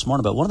conference later this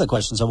morning, but one of the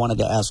questions I wanted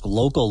to ask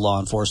local law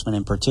enforcement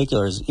in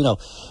particular is,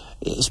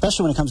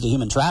 especially when it comes to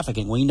human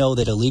trafficking, we know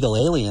that illegal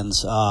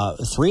aliens,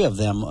 3 of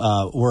them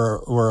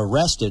were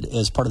arrested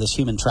as part of this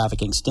human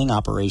trafficking sting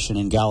operation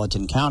in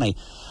Gallatin County.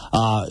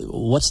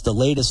 What's the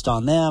latest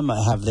on them?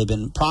 Have they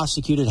been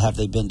prosecuted? Have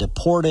they been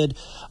deported?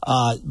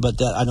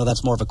 But I know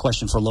that's more of a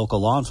question for local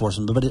law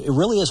enforcement. But it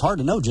really is hard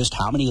to know just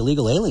how many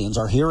illegal aliens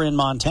are here in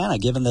Montana,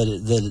 given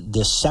the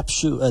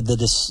deception,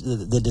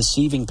 the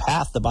deceiving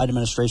path the Biden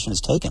administration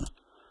has taken.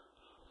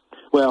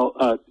 Well,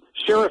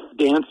 Sheriff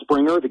Dan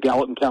Springer, the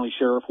Gallatin County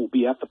Sheriff, will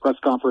be at the press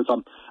conference.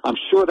 I'm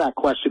sure that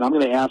question, I'm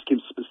going to ask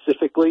him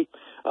specifically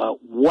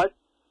what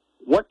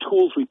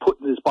tools we put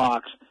in his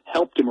box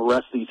helped him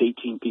arrest these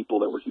 18 people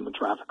that were human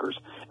traffickers.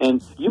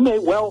 And you may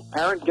well,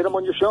 Aaron, get him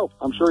on your show.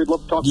 I'm sure he'd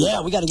love to talk to you. Yeah,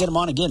 we got to get him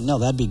on again. No,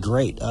 that'd be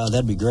great.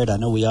 That'd be great. I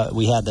know we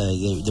had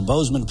the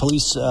Bozeman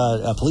police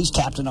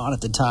captain on at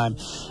the time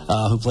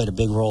who played a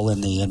big role in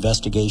the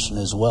investigation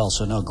as well.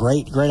 So, no,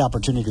 great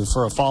opportunity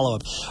for a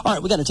follow-up. All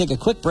right, we got to take a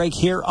quick break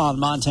here on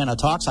Montana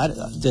Talks.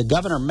 The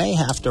governor may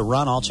have to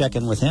run. I'll check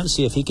in with him,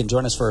 see if he can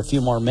join us for a few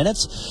more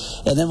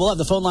minutes. And then we'll have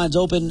the phone lines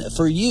open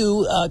for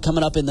you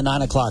coming up in the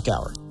 9 o'clock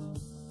hour.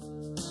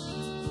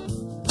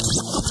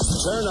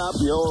 Turn up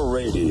your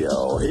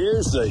radio.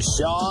 Here's the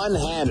Sean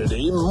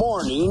Hannity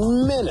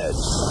Morning Minute.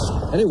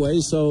 Anyway,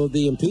 so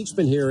the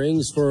impeachment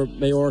hearings for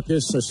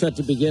Mayorkas are set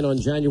to begin on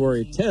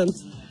January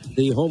 10th.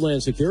 The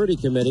Homeland Security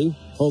Committee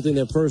holding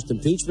their first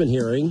impeachment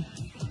hearing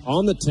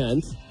on the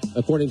 10th,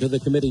 according to the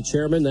committee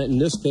chairman. In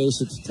this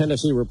case, it's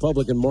Tennessee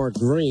Republican Mark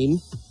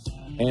Green.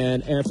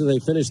 And after they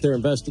finished their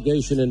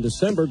investigation in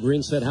December,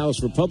 Green said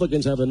House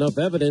Republicans have enough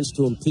evidence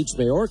to impeach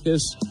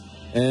Mayorkas,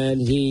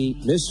 and he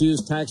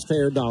misused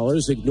taxpayer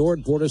dollars,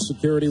 ignored border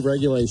security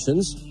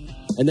regulations,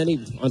 and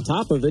then on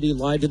top of it, he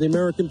lied to the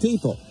American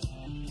people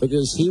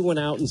because he went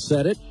out and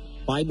said it,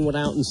 Biden went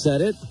out and said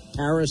it,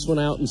 Harris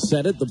went out and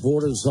said it, the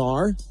border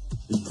czar,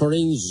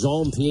 Karine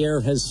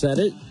Jean-Pierre has said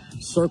it,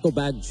 circle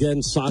back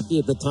Jen Psaki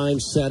at the time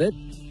said it,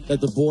 that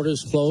the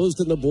border's closed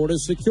and the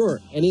border's secure.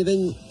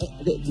 Anything,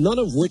 none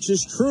of which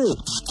is true.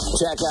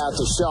 Check out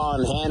the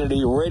Sean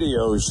Hannity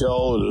radio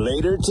show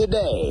later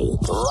today,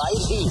 right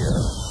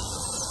here.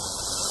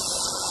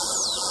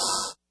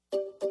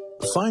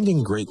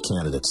 Finding great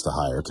candidates to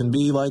hire can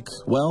be like,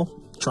 well,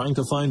 trying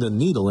to find a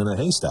needle in a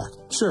haystack.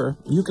 Sure,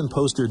 you can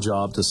post your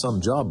job to some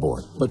job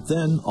board, but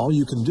then all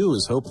you can do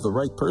is hope the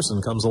right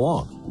person comes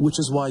along, which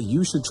is why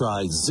you should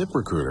try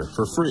ZipRecruiter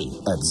for free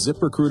at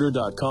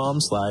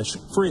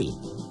ZipRecruiter.com/free.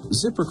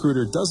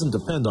 ZipRecruiter doesn't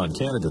depend on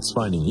candidates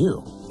finding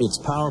you. Its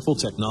powerful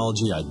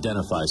technology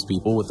identifies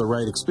people with the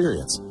right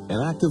experience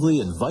and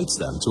actively invites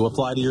them to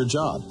apply to your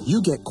job.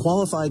 You get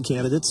qualified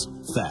candidates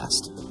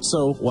fast.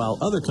 So while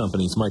other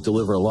companies might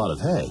deliver a lot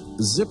of hay,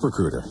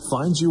 ZipRecruiter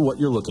finds you what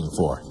you're looking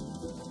for.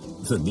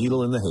 The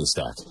needle in the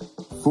haystack.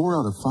 4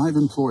 out of 5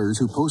 employers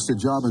who post a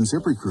job on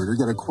ZipRecruiter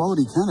get a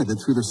quality candidate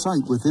through the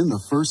site within the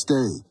first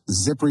day.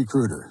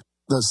 ZipRecruiter,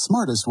 the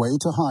smartest way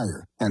to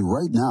hire. And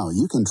right now,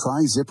 you can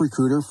try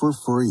ZipRecruiter for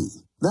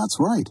free. That's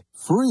right,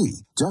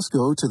 free. Just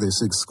go to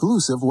this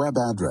exclusive web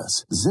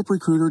address,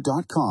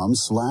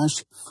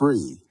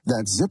 ZipRecruiter.com/free.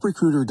 That's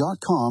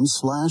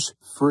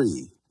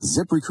ZipRecruiter.com/free.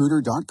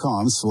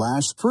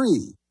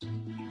 ZipRecruiter.com/free.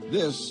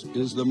 This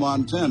is the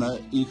Montana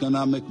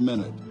Economic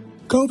Minute.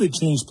 COVID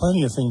changed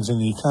plenty of things in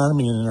the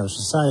economy and in our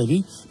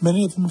society.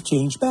 Many of them have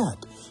changed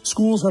back.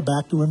 Schools are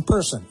back to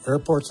in-person.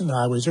 Airports and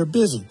highways are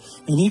busy.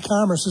 And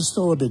e-commerce is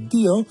still a big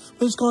deal,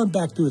 but it's gone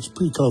back to its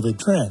pre-COVID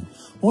trend.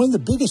 One of the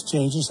biggest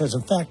changes has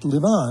in fact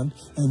lived on,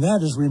 and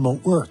that is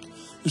remote work.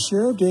 The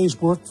share of days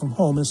worked from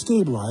home has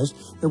stabilized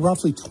at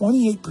roughly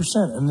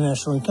 28% in the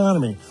national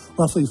economy,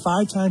 roughly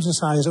 5 times as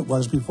high as it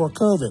was before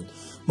COVID.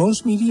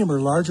 Most medium or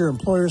larger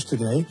employers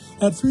today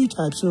have 3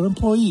 types of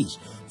employees: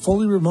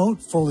 fully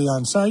remote, fully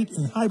on-site,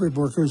 and hybrid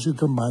workers who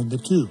combine the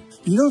two.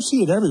 You don't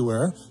see it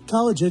everywhere.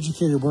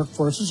 College-educated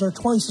workforces are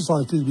twice as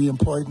likely to be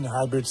employed in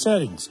hybrid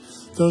settings.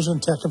 Those in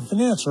tech and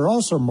finance are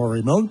also more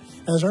remote,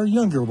 as are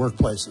younger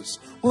workplaces.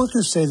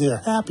 Workers say they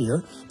are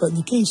happier, but in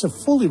the case of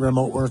fully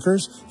remote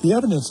workers, the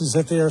evidence is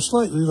that they are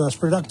slightly less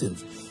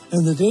productive.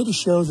 And the data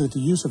show that the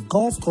use of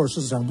golf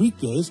courses on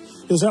weekdays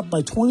is up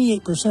by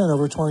 28%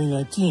 over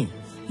 2019.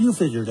 You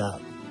figured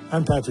out.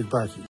 I'm Patrick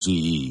Barkey.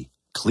 GE.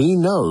 Clean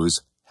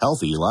nose.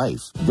 Healthy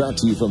life. Brought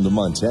to you from the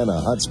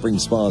Montana Hot Spring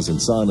Spas and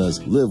Saunas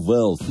Live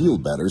Well, Feel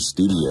Better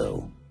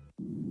studio.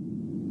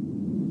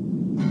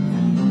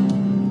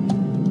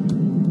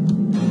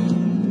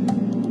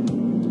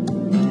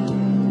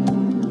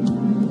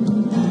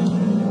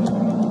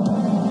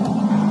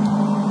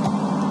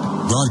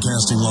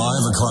 Broadcasting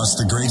live across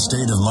the great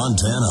state of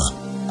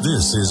Montana.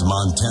 This is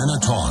Montana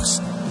Talks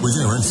with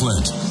Aaron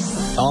Flint.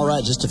 All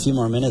right, just a few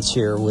more minutes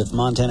here with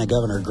Montana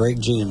Governor Greg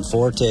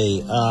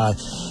Gianforte. I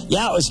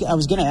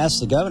was going to ask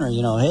the governor,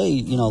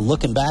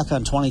 looking back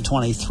on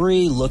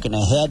 2023, looking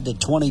ahead to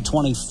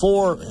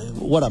 2024,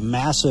 what a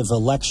massive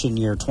election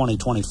year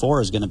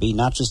 2024 is going to be,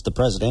 not just the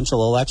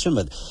presidential election,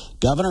 but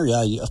Governor,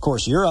 of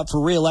course, you're up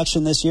for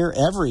re-election this year.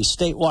 Every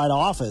statewide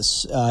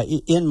office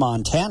in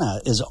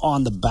Montana is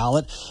on the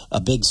ballot, a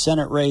big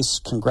Senate race,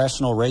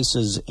 congressional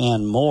races,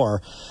 and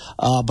more.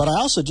 But I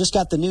also just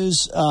got the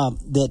news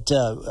that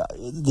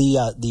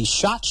the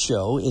SHOT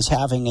Show is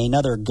having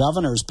another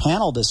governor's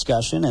panel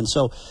discussion, and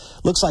so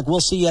looks like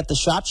we'll see you at the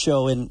SHOT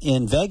Show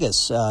in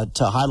Vegas to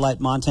highlight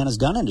Montana's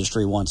gun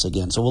industry once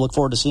again. So we'll look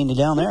forward to seeing you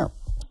down there.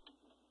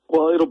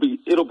 Well, it'll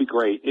be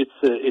great.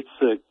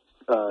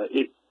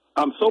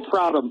 I'm so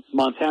proud of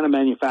Montana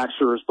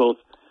manufacturers, both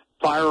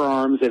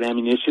firearms and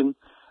ammunition.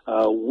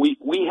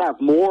 We have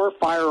more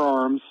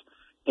firearms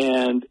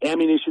and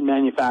ammunition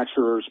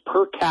manufacturers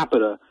per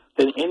capita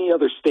than any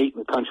other state in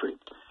the country.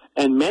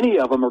 And many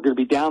of them are going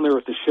to be down there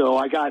at the show.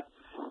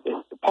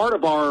 Part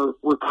of our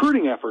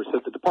recruiting efforts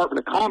at the Department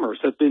of Commerce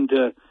have been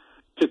to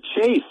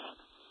chase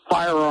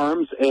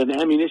firearms and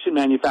ammunition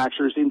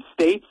manufacturers in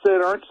states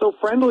that aren't so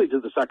friendly to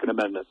the Second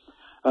Amendment,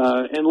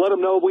 and let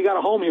them know we got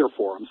a home here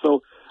for them.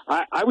 So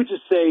I would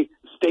just say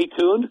stay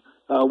tuned.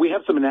 We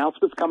have some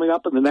announcements coming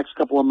up in the next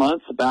couple of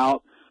months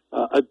about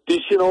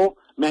additional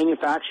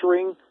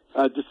manufacturing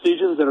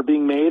decisions that are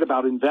being made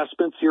about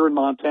investments here in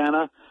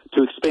Montana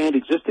to expand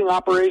existing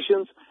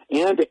operations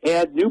and to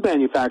add new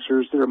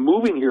manufacturers that are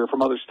moving here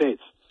from other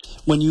states.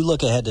 When you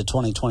look ahead to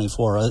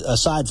 2024,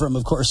 aside from,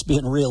 of course,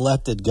 being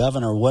reelected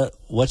governor,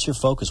 what's your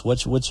focus?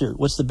 What's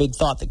the big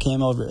thought that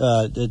came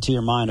over to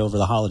your mind over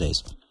the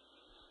holidays?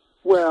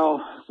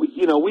 Well,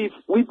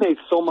 we've made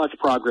so much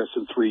progress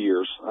in 3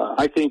 years.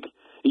 I think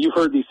you've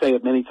heard me say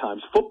it many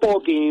times. Football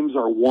games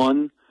are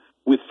won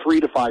with 3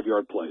 to 5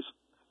 yard plays.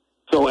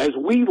 So as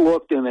we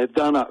looked and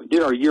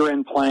did our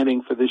year-end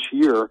planning for this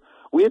year,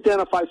 we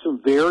identified some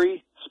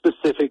very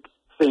specific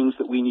things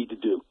that we need to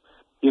do.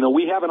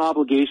 We have an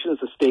obligation as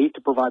a state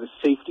to provide a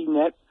safety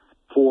net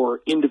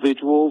for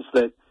individuals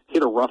that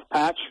hit a rough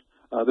patch.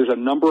 There's a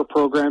number of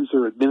programs that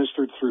are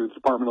administered through the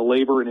Department of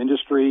Labor and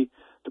Industry,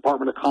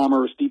 Department of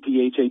Commerce,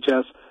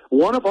 DPHHS.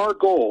 One of our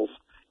goals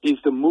is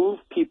to move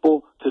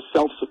people to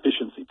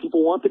self-sufficiency.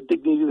 People want the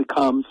dignity that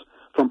comes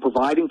from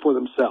providing for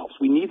themselves.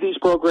 We need these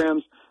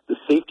programs. The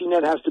safety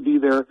net has to be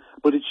there,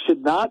 but it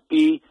should not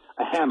be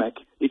a hammock.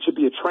 It should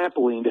be a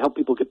trampoline to help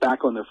people get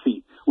back on their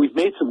feet. We've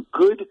made some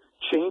good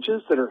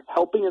changes that are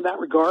helping in that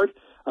regard,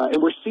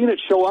 and we're seeing it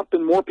show up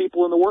in more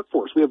people in the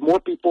workforce. We have more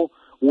people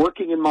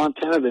working in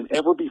Montana than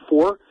ever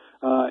before,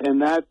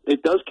 and that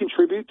it does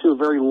contribute to a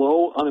very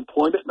low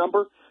unemployment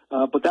number,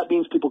 but that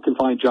means people can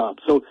find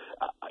jobs. So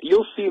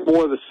you'll see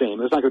more of the same.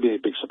 There's not going to be any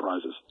big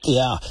surprises.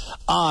 Yeah.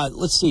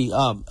 Let's see.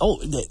 I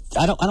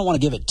don't want to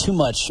give it too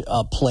much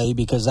play,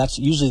 because that's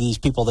usually these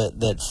people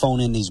that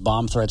phone in these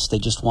bomb threats. They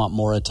just want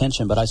more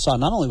attention. But I saw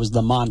not only was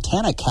the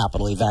Montana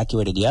Capitol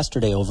evacuated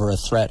yesterday over a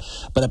threat,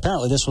 but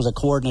apparently this was a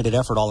coordinated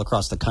effort all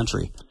across the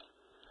country.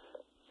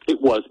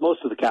 It was. Most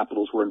of the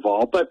capitals were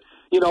involved. But,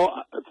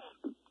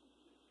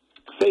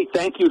 say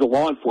thank you to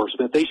law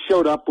enforcement. They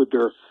showed up with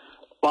their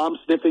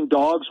bomb-sniffing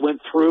dogs,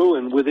 went through,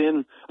 and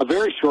within a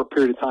very short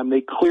period of time,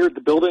 they cleared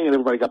the building and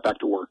everybody got back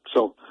to work.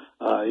 So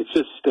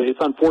it's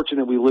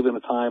unfortunate we live in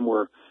a time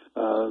where,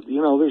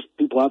 there's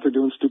people out there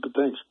doing stupid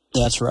things.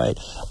 That's right.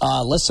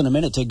 Less than a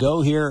minute to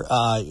go here.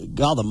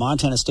 The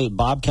Montana State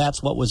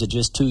Bobcats, what was it,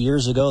 just 2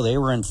 years ago? They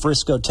were in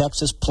Frisco,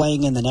 Texas,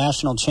 playing in the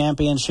national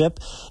championship.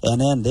 And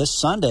then this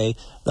Sunday,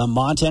 the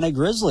Montana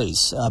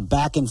Grizzlies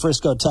back in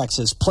Frisco,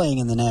 Texas, playing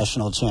in the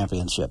national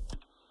championship.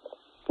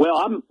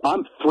 Well,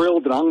 I'm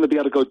thrilled that I'm going to be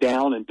able to go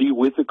down and be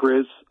with the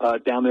Grizz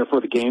down there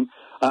for the game.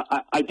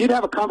 I did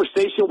have a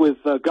conversation with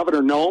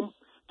Governor Noem,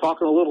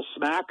 talking a little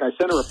smack. I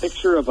sent her a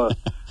picture of a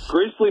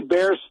grizzly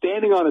bear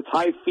standing on its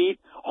hind feet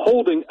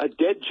holding a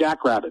dead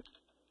jackrabbit.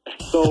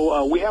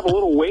 So we have a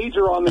little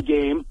wager on the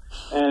game,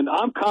 and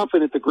I'm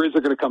confident the Grizz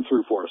are going to come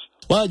through for us.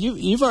 Well,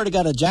 you've already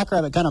got a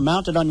jackrabbit kind of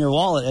mounted on your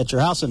wall at your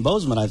house in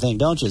Bozeman, I think,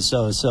 don't you?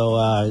 So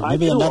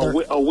maybe another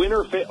a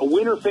winter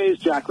phase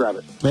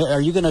jackrabbit.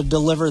 Are you going to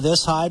deliver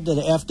this hide to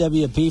the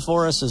FWP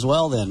for us as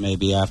well? Then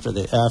maybe after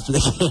the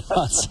game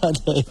on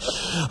Sunday.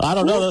 I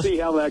don't know. We'll see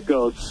how that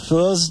goes.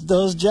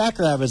 Those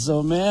jackrabbits,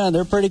 though, man,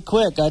 they're pretty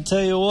quick. I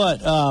tell you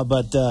what.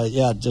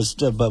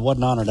 But what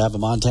an honor to have a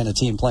Montana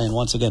team playing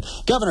once again.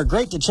 Governor,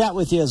 great to chat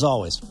with you as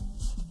always.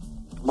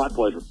 My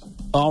pleasure.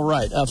 All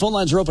right. Phone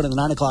lines are open in the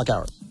 9 o'clock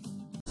hour.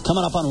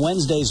 Coming up on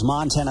Wednesday's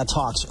Montana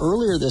Talks.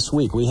 Earlier this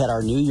week, we had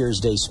our New Year's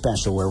Day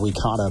special where we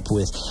caught up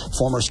with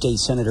former State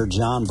Senator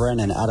John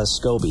Brennan out of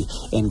Scobie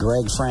and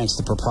Greg Franks,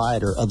 the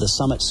proprietor of the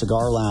Summit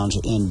Cigar Lounge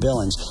in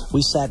Billings. We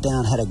sat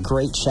down, had a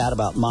great chat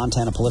about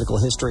Montana political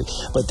history,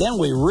 but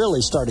then we really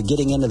started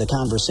getting into the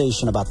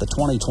conversation about the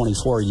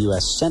 2024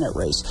 U.S. Senate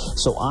race.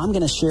 So I'm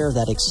going to share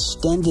that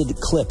extended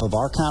clip of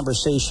our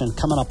conversation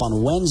coming up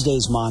on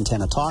Wednesday's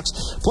Montana Talks.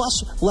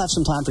 Plus, we'll have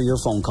some time for your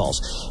phone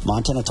calls.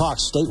 Montana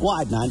Talks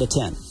statewide, 9 to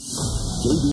 10.